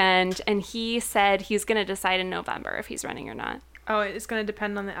this weekend, and he said he's going to decide in November if he's running or not. Oh, it's going to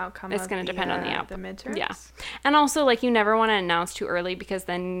depend on the outcome. It's going to depend on the outcome. The midterms. Yeah. And also, like, you never want to announce too early because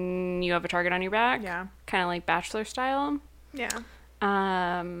then you have a target on your back. Yeah. Kind of like Bachelor style. Yeah.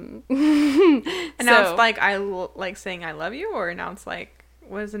 Um, Announce like like saying I love you, or announce like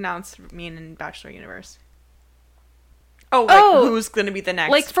what does announce mean in Bachelor universe? Oh, like who's going to be the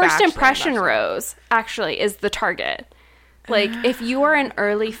next? like first Bachelor impression Bachelor? rose actually is the target. Like if you are an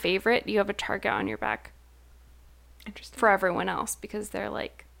early favorite, you have a target on your back Interesting. for everyone else because they're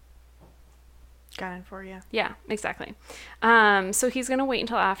like, Gunning for you. yeah, exactly. So he's gonna wait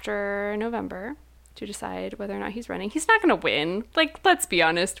until after November to decide whether or not he's running. He's not gonna win. Like, let's be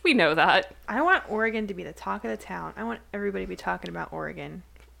honest, we know that. I want Oregon to be the talk of the town. I want everybody to be talking about Oregon.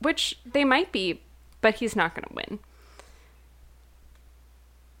 Which they might be, but he's not gonna win.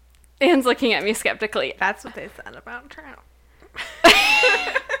 Anne's looking at me skeptically. That's what they said about Trump.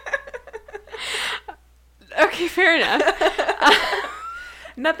 Okay, fair enough.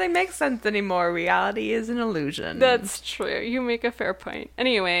 Nothing makes sense anymore. Reality is an illusion. That's true. You make a fair point.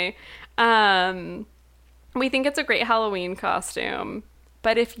 Anyway, we think it's a great Halloween costume.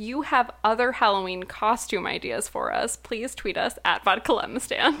 But if you have other Halloween costume ideas for us, please tweet us at Vodka Lemon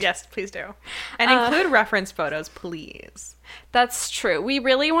Stand. Yes, please do. And include reference photos, please. That's true. We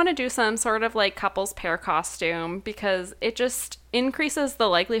really want to do some sort of like couples pair costume because it just increases the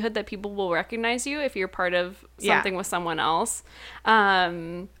likelihood that people will recognize you if you're part of something with someone else.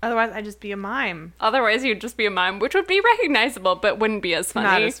 Otherwise, I'd just be a mime. Otherwise, you'd just be a mime, which would be recognizable but wouldn't be as funny.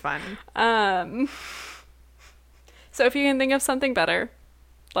 Not as fun. So if you can think of something better,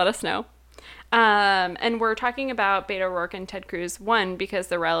 let us know. And we're talking about Beto O'Rourke and Ted Cruz, 1, because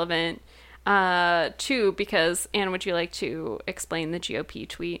they're relevant, 2, because, Anne, would you like to explain the GOP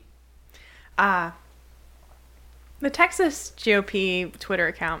tweet? The Texas GOP Twitter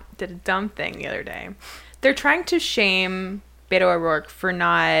account did a dumb thing the other day. They're trying to shame Beto O'Rourke for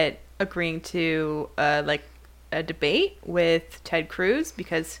not agreeing to a debate with Ted Cruz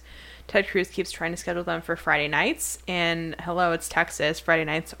because Ted Cruz keeps trying to schedule them for Friday nights. And hello, it's Texas. Friday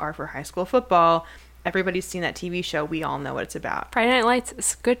nights are for high school football. Everybody's seen that TV show. We all know what it's about. Friday Night Lights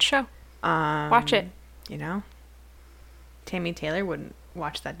is a good show. Watch it. You know, Tammy Taylor wouldn't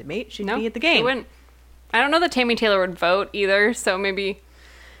watch that debate. She'd No, be at the game. she wouldn't. I don't know that Tammy Taylor would vote either, so maybe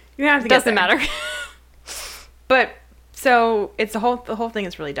You have to it get doesn't there. matter. But so it's the whole thing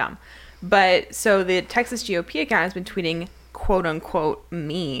is really dumb. But so the Texas GOP account has been tweeting quote unquote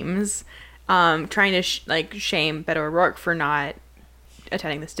memes, trying to shame Beto O'Rourke for not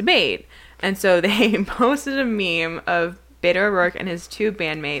attending this debate. And so they posted a meme of Beto O'Rourke and his 2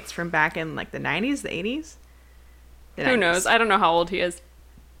 bandmates from back in like the 90s, the 80s. Who knows? I don't know how old he is.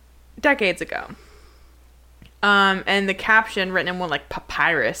 Decades ago. And the caption written in one like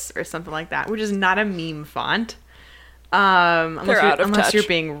papyrus or something like that, which is not a meme font. Unless you're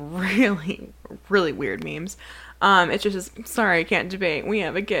being really, really weird memes. It's just, sorry, I can't debate. We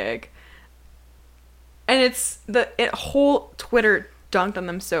have a gig. And it's whole Twitter dunked on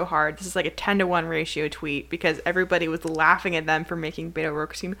them so hard. This is like a 10-to-1 ratio tweet because everybody was laughing at them for making Beto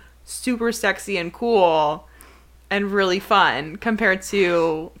O'Rourke seem super sexy and cool and really fun compared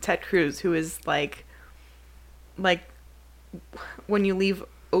to Ted Cruz, who is like when you leave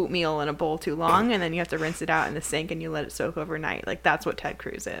oatmeal in a bowl too long and then you have to rinse it out in the sink and you let it soak overnight. Like, that's what Ted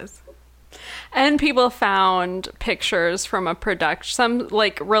Cruz is. And people found pictures from some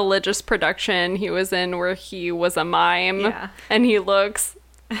like religious production he was in where he was a mime. Yeah. And he looks...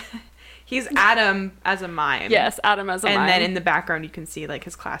 He's Adam as a mime. Yes, Adam as a mime. And then in the background you can see like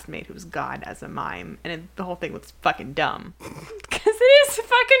his classmate who's God as a mime. And the whole thing looks fucking dumb. Because it is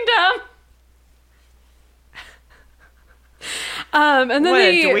fucking dumb. And then What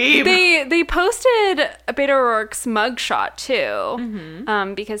a dweeb. they posted Beto O'Rourke's mugshot too,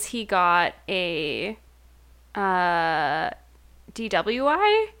 Mm-hmm. because he got a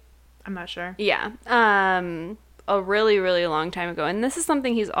DWI. I'm not sure. Yeah, a really, really long time ago. And this is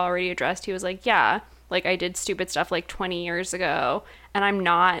something he's already addressed. He was like, yeah, like I did stupid stuff like 20 years ago and I'm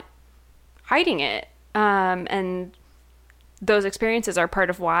not hiding it. And those experiences are part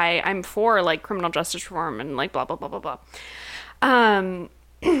of why I'm for like criminal justice reform and like blah blah blah blah blah. And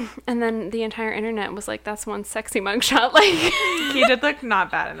then the entire internet was like, that's one sexy mugshot. Like, he did look not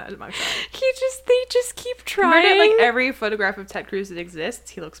bad in that mugshot. They just keep trying. Compared to, like, every photograph of Ted Cruz that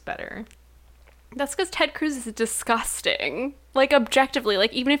exists, he looks better. That's because Ted Cruz is disgusting. Like, objectively,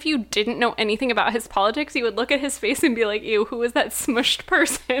 like, even if you didn't know anything about his politics, you would look at his face and be like, ew, who is that smushed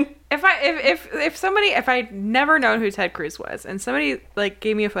person? If I'd never known who Ted Cruz was, and somebody, like,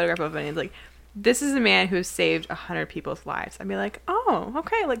 gave me a photograph of him, and he's like, this is a man who saved 100 people's lives, I'd be like, oh,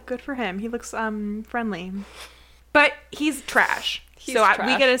 okay, like, good for him. He looks, friendly. But he's trash. We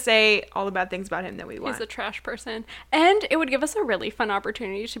get to say all the bad things about him that we want. He's a trash person. And it would give us a really fun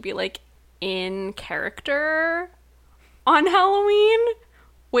opportunity to be, like, in character on Halloween,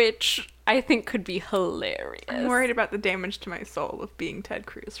 which I think could be hilarious. I'm worried about the damage to my soul of being Ted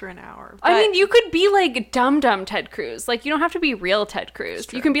Cruz for an hour. I mean, you could be like dumb Ted Cruz. Like, you don't have to be real Ted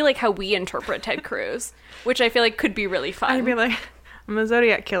Cruz. You can be like how we interpret Ted Cruz, which I feel like could be really fun. I'd be like, I'm a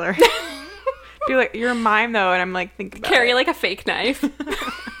Zodiac killer. Be like, you're a mime though, and I'm like, think about Carry it. like a fake knife.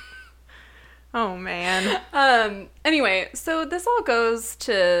 Oh, man. Anyway, so this all goes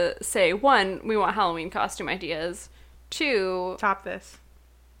to say, 1, we want Halloween costume ideas. 2... Top this.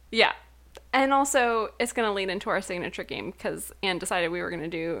 Yeah. And also, it's going to lead into our signature game, because Anne decided we were going to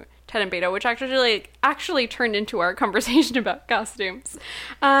do Ted and Beto, which actually turned into our conversation about costumes.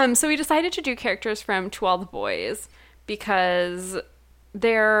 So we decided to do characters from To All the Boys, because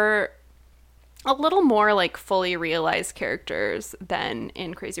they're a little more like fully realized characters than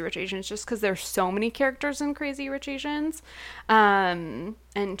in Crazy Rich Asians, just because there's so many characters in Crazy Rich Asians. And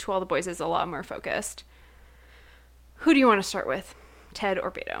To All the Boys is a lot more focused. Who do you want to start with? Ted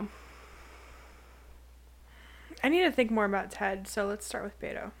or Beto? I need to think more about Ted, so let's start with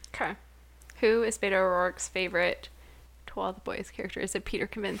Beto. Okay. Who is Beto O'Rourke's favorite To All the Boys character? Is it Peter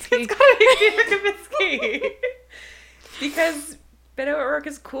Kavinsky? It's gotta be Peter Kavinsky. Because Beto O'Rourke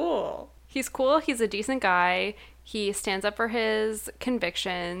is cool. He's cool. He's a decent guy. He stands up for his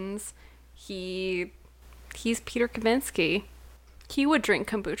convictions. He's Peter Kavinsky. He would drink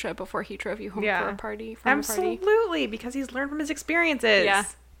kombucha before he drove you home for a party. Absolutely, because he's learned from his experiences. Yeah.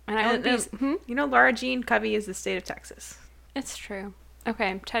 And you know, Laura Jean Covey is the state of Texas. It's true.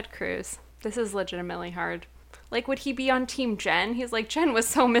 Okay, Ted Cruz. This is legitimately hard. Like, would he be on Team Jen? He's like, Jen was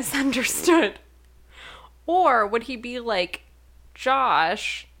so misunderstood. Or would he be like,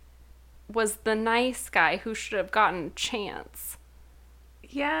 Josh was the nice guy who should have gotten a chance?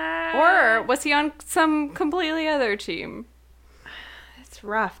 Yeah. Or was he on some completely other team? It's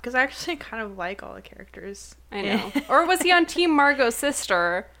rough, because I actually kind of like all the characters. I know. Or was he on Team Margot's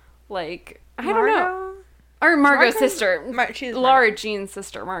sister? Like, I don't know. Margot? Or Margot's sister. She's Laura Jean's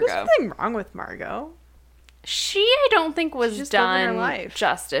sister, Margot. There's nothing wrong with Margot. She, I don't think, was done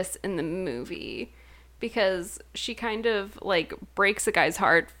justice in the movie. Because she kind of, like, breaks a guy's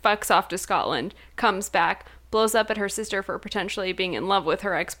heart, fucks off to Scotland, comes back, blows up at her sister for potentially being in love with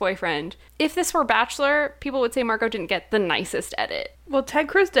her ex-boyfriend. If this were Bachelor, people would say Margot didn't get the nicest edit. Well, Ted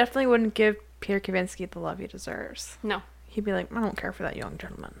Cruz definitely wouldn't give Peter Kavinsky the love he deserves. No. He'd be like, I don't care for that young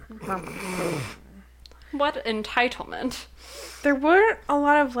gentleman. What entitlement. There weren't a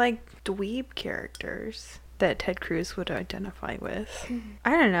lot of, like, dweeb characters that Ted Cruz would identify with.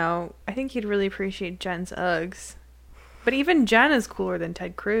 I don't know. I think he'd really appreciate Jen's Uggs. But even Jen is cooler than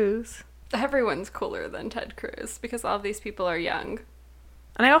Ted Cruz. Everyone's cooler than Ted Cruz because all of these people are young.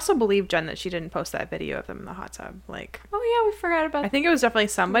 And I also believe Jen that she didn't post that video of them in the hot tub. Like, oh yeah, we forgot about that. I think it was definitely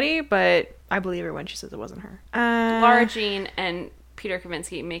somebody, but I believe her when she says it wasn't her. Laura Jean and Peter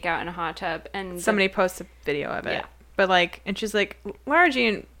Kavinsky make out in a hot tub, and somebody posts a video of it. Yeah. But like, and she's like, Laura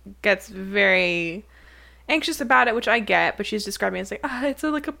Jean gets very anxious about it, which I get, but she's describing it as like, it's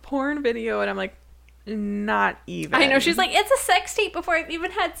like a porn video, and I'm like, not even. I know, she's like, it's a sex tape before I've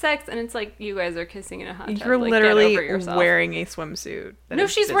even had sex, and it's like, you guys are kissing in a hot tub. You're like, no, wearing a swimsuit. No,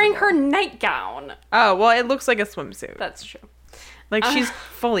 she's wearing her nightgown. Oh, well, it looks like a swimsuit. That's true. Like, she's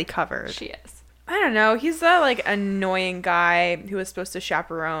fully covered. She is. I don't know. He's a, like, annoying guy who was supposed to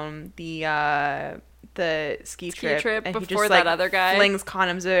chaperone the ski trip and before he just, that like, other guy flings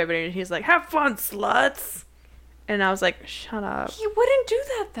condoms at everybody, and he's like, have fun, sluts. And I was like, shut up. He wouldn't do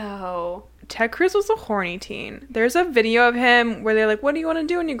that, though. Ted Cruz was a horny teen. There's a video of him where they're like, what do you want to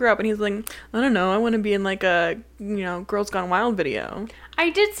do when you grow up? And he's like, I don't know. I want to be in, like, a, Girls Gone Wild video. I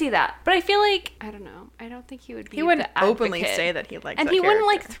did see that. But I feel like, I don't know. I don't think he would be He wouldn't the openly say that he likes and that he character.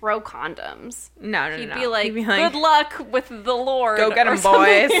 wouldn't, like, throw condoms. No. He'd be like, good luck with the Lord. Go get him,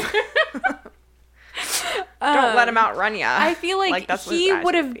 boys. Don't let him outrun ya. I feel like that's what he his eyes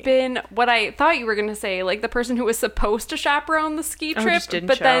would have be. been what I thought you were going to say, like the person who was supposed to chaperone the ski trip, just didn't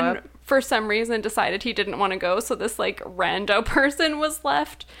but show then up. for some reason decided he didn't want to go. So this like rando person was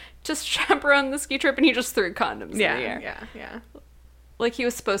left to chaperone the ski trip, and he just threw condoms in the air. Yeah. Like he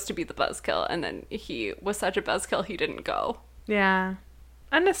was supposed to be the buzzkill, and then he was such a buzzkill he didn't go. Yeah.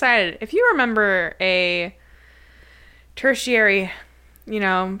 Undecided. If you remember a tertiary,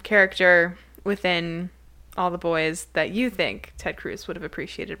 character within All the Boys that you think Ted Cruz would have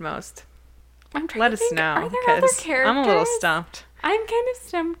appreciated most, I'm trying let to us think, know. are there other 'Cause characters? I'm a little stumped. I'm kind of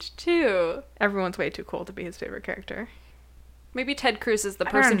stumped too. Everyone's way too cool to be his favorite character. Maybe Ted Cruz is the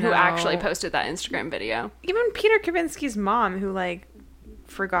I don't person who know. actually posted that Instagram video. Even Peter Kavinsky's mom, who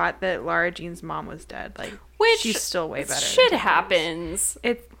forgot that Lara Jean's mom was dead. Which she's still way better. Shit than Ted Cruz. happens.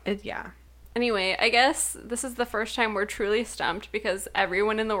 Yeah. Anyway, I guess this is the first time we're truly stumped because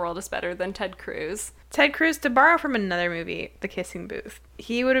everyone in the world is better than Ted Cruz. Ted Cruz, to borrow from another movie, The Kissing Booth,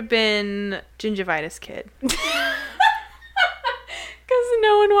 he would have been Gingivitis Kid. Because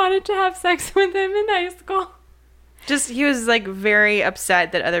no one wanted to have sex with him in high school. Just, he was very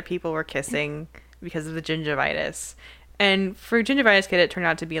upset that other people were kissing because of the gingivitis. And for Gingivitis Kid, it turned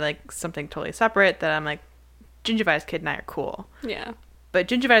out to be something totally separate that I'm Gingivitis Kid and I are cool. Yeah. But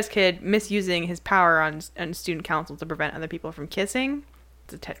Gingivitis Kid misusing his power on student council to prevent other people from kissing,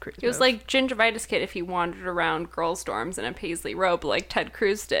 it's a Ted Cruz It was move. like Gingivitis Kid if he wandered around girls' dorms in a paisley robe like Ted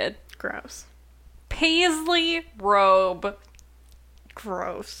Cruz did. Gross. Paisley robe.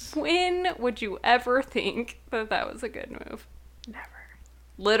 Gross. When would you ever think that that was a good move? Never.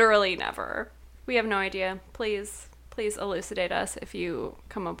 Literally never. We have no idea. Please elucidate us if you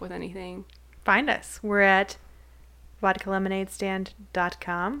come up with anything. Find us. We're at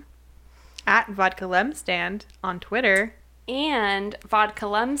vodkalemonadestand.com, at vodkalemstand on Twitter, And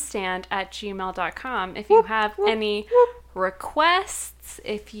vodkalemstand@gmail.com if you have any requests,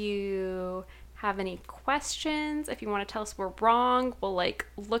 if you have any questions, if you want to tell us we're wrong, we'll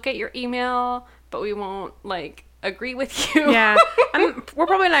look at your email, but we won't agree with you. Yeah. We're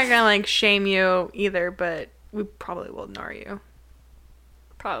probably not gonna shame you either, but we probably will ignore you.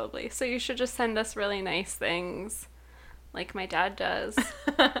 Probably. So you should just send us really nice things like my dad does,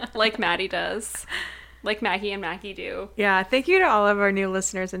 like Maddie does, like Maggie and Maggie do. Yeah, thank you to all of our new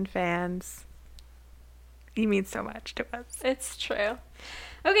listeners and fans. You mean so much to us. It's true.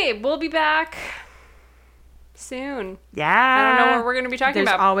 Okay, we'll be back soon. Yeah. I don't know what we're going to be talking There's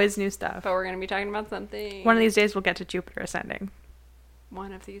about, always new stuff. but we're going to be talking about something. One of these days we'll get to Jupiter Ascending.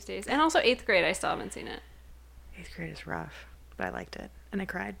 One of these days. And also 8th grade, I still haven't seen it. 8th grade is rough, but I liked it. And I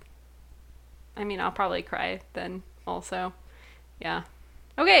cried. I mean, I'll probably cry then also. Yeah.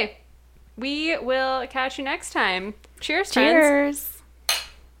 Okay. We will catch you next time. Cheers, friends.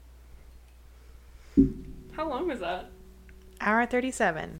 Cheers. How long was that? Hour 37.